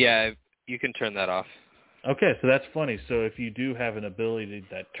 Yeah, you can turn that off. Okay, so that's funny. So if you do have an ability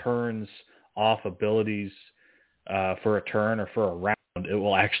that turns off abilities for a turn or for a round, it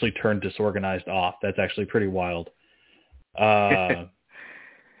will actually turn disorganized off. That's actually pretty wild. But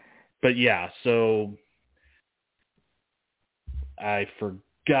yeah, so I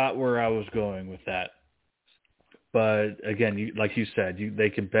forgot where I was going with that. But again, like you said, they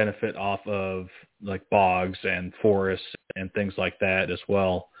can benefit off of like bogs and forests and things like that as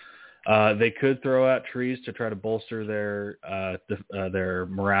well. They could throw out trees to try to bolster their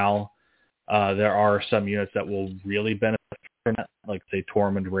morale. There are some units that will really benefit from that, like say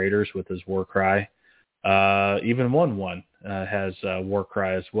Tormund Raiders with his War Cry. Even 1/1 has War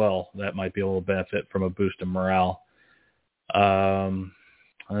Cry as well. That might be able to benefit from a boost in morale.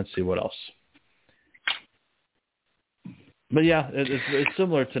 Let's see what else. But yeah, it's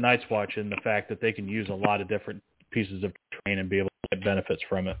similar to Night's Watch in the fact that they can use a lot of different pieces of terrain and be able to get benefits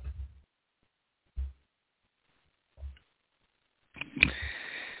from it.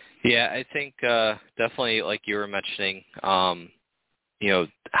 Yeah, I think definitely like you were mentioning, how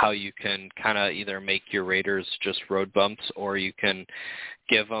you can kind of either make your raiders just road bumps or you can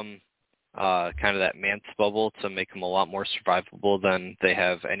give them kind of that Mance bubble to make them a lot more survivable than they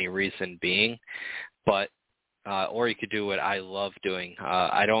have any reason being. But or you could do what I love doing.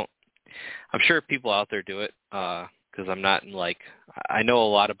 I'm sure people out there do it because I'm not in I know a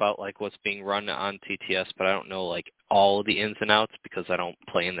lot about what's being run on TTS, but I don't know all the ins and outs because I don't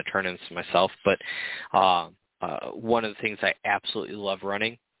play in the tournaments myself. But one of the things I absolutely love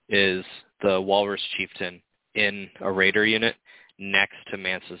running is the Walrus Chieftain in a Raider unit next to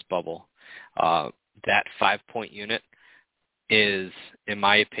Mance's bubble. That 5-point unit is, in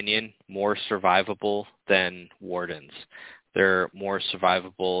my opinion, more survivable than Wardens. They're more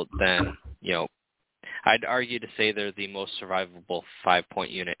survivable than, I'd argue to say they're the most survivable 5-point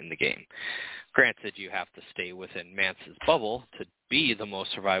unit in the game. Granted, you have to stay within Mance's bubble to be the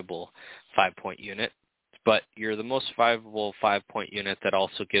most survivable 5-point unit, but you're the most survivable 5-point unit that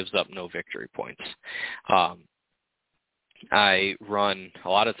also gives up no victory points. A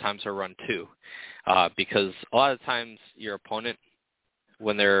lot of times I run 2, because a lot of times your opponent,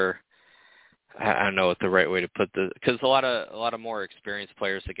 when they're, I don't know what the right way to put this, because a lot of more experienced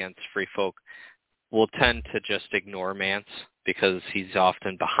players against Free Folk will tend to just ignore Mance because he's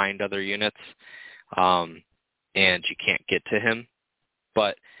often behind other units, and you can't get to him.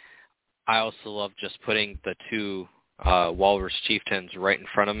 But I also love just putting the 2 Walrus Chieftains right in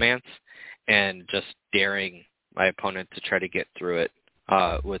front of Mance and just daring my opponent to try to get through it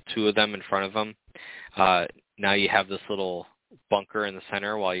with 2 of them in front of him. Now you have this little bunker in the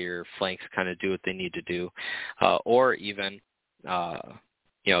center while your flanks kind of do what they need to do, or even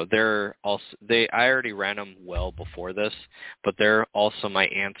they're also I already ran them well before this, but they're also my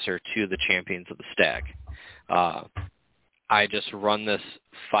answer to the Champions of the Stag. I just run this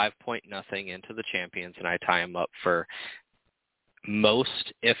 5-point nothing into the Champions, and I tie them up for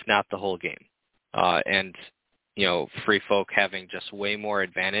most, if not the whole game. And Free Folk having just way more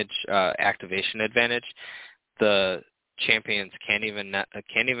advantage, activation advantage, the Champions can't even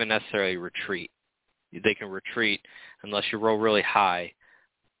necessarily retreat. They can retreat unless you roll really high.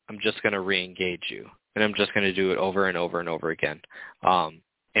 I'm just going to re-engage you, and I'm just going to do it over and over and over again.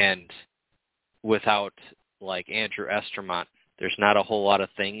 And without, like, Andrew Estermont, there's not a whole lot of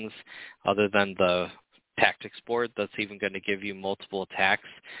things other than the tactics board that's even going to give you multiple attacks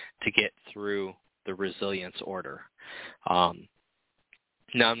to get through the resilience order.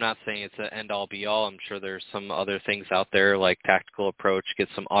 Now, I'm not saying it's an end-all, be-all. I'm sure there's some other things out there like tactical approach, get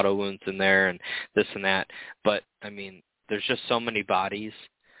some auto wounds in there and this and that. But, I mean, there's just so many bodies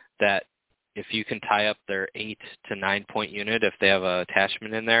that if you can tie up their 8 to 9 point unit, if they have an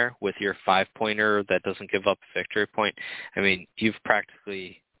attachment in there with your 5-pointer that doesn't give up a victory point, I mean, you've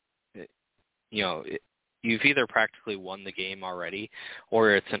practically, you've either practically won the game already,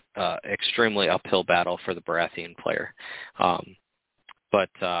 or it's an extremely uphill battle for the Baratheon player. But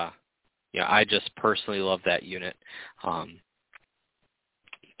I just personally love that unit.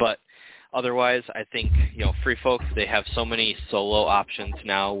 But otherwise, I think, Free Folk, they have so many solo options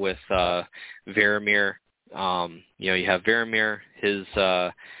now with Varamir. You have Varamir, his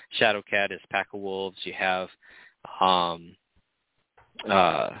Shadowcat, his Pack of Wolves. You have,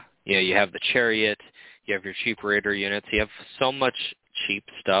 you have the Chariot. You have your cheap Raider units. You have so much cheap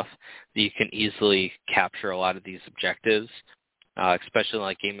stuff that you can easily capture a lot of these objectives, especially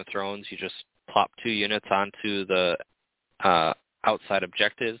like Game of Thrones. You just plop 2 units onto the outside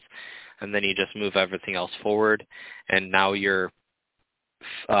objectives, and then you just move everything else forward, and now you're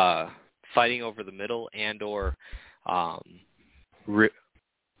fighting over the middle and or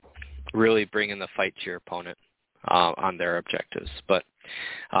really bringing the fight to your opponent on their objectives. But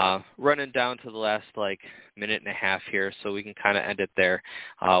running down to the last minute and a half here, so we can kind of end it there.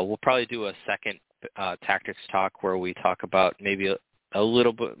 We'll probably do a second tactics talk where we talk about maybe a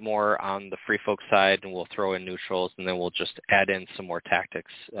little bit more on the Free Folk side, and we'll throw in neutrals, and then we'll just add in some more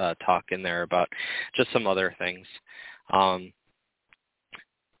tactics talk in there about just some other things.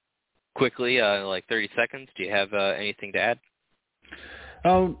 Quickly, 30 seconds, do you have anything to add?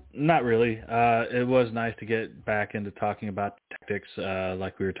 Oh, not really. It was nice to get back into talking about tactics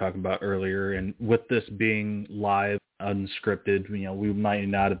like we were talking about earlier. And with this being live, unscripted, we might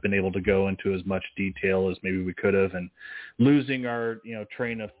not have been able to go into as much detail as maybe we could have. And losing our,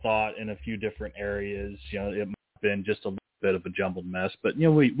 train of thought in a few different areas, it might have been just a little bit of a jumbled mess. But,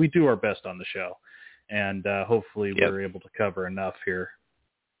 we do our best on the show. And hopefully we're able to cover enough here.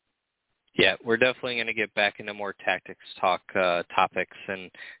 Yeah, we're definitely going to get back into more tactics talk topics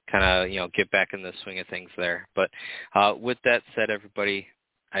and kind of, get back in the swing of things there. But with that said, everybody,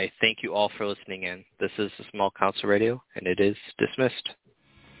 I thank you all for listening in. This is the Small Council Radio, and it is dismissed.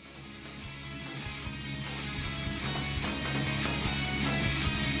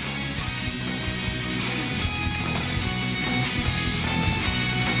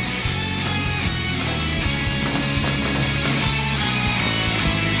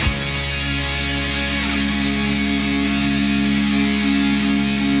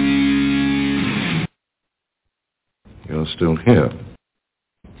 You're still here.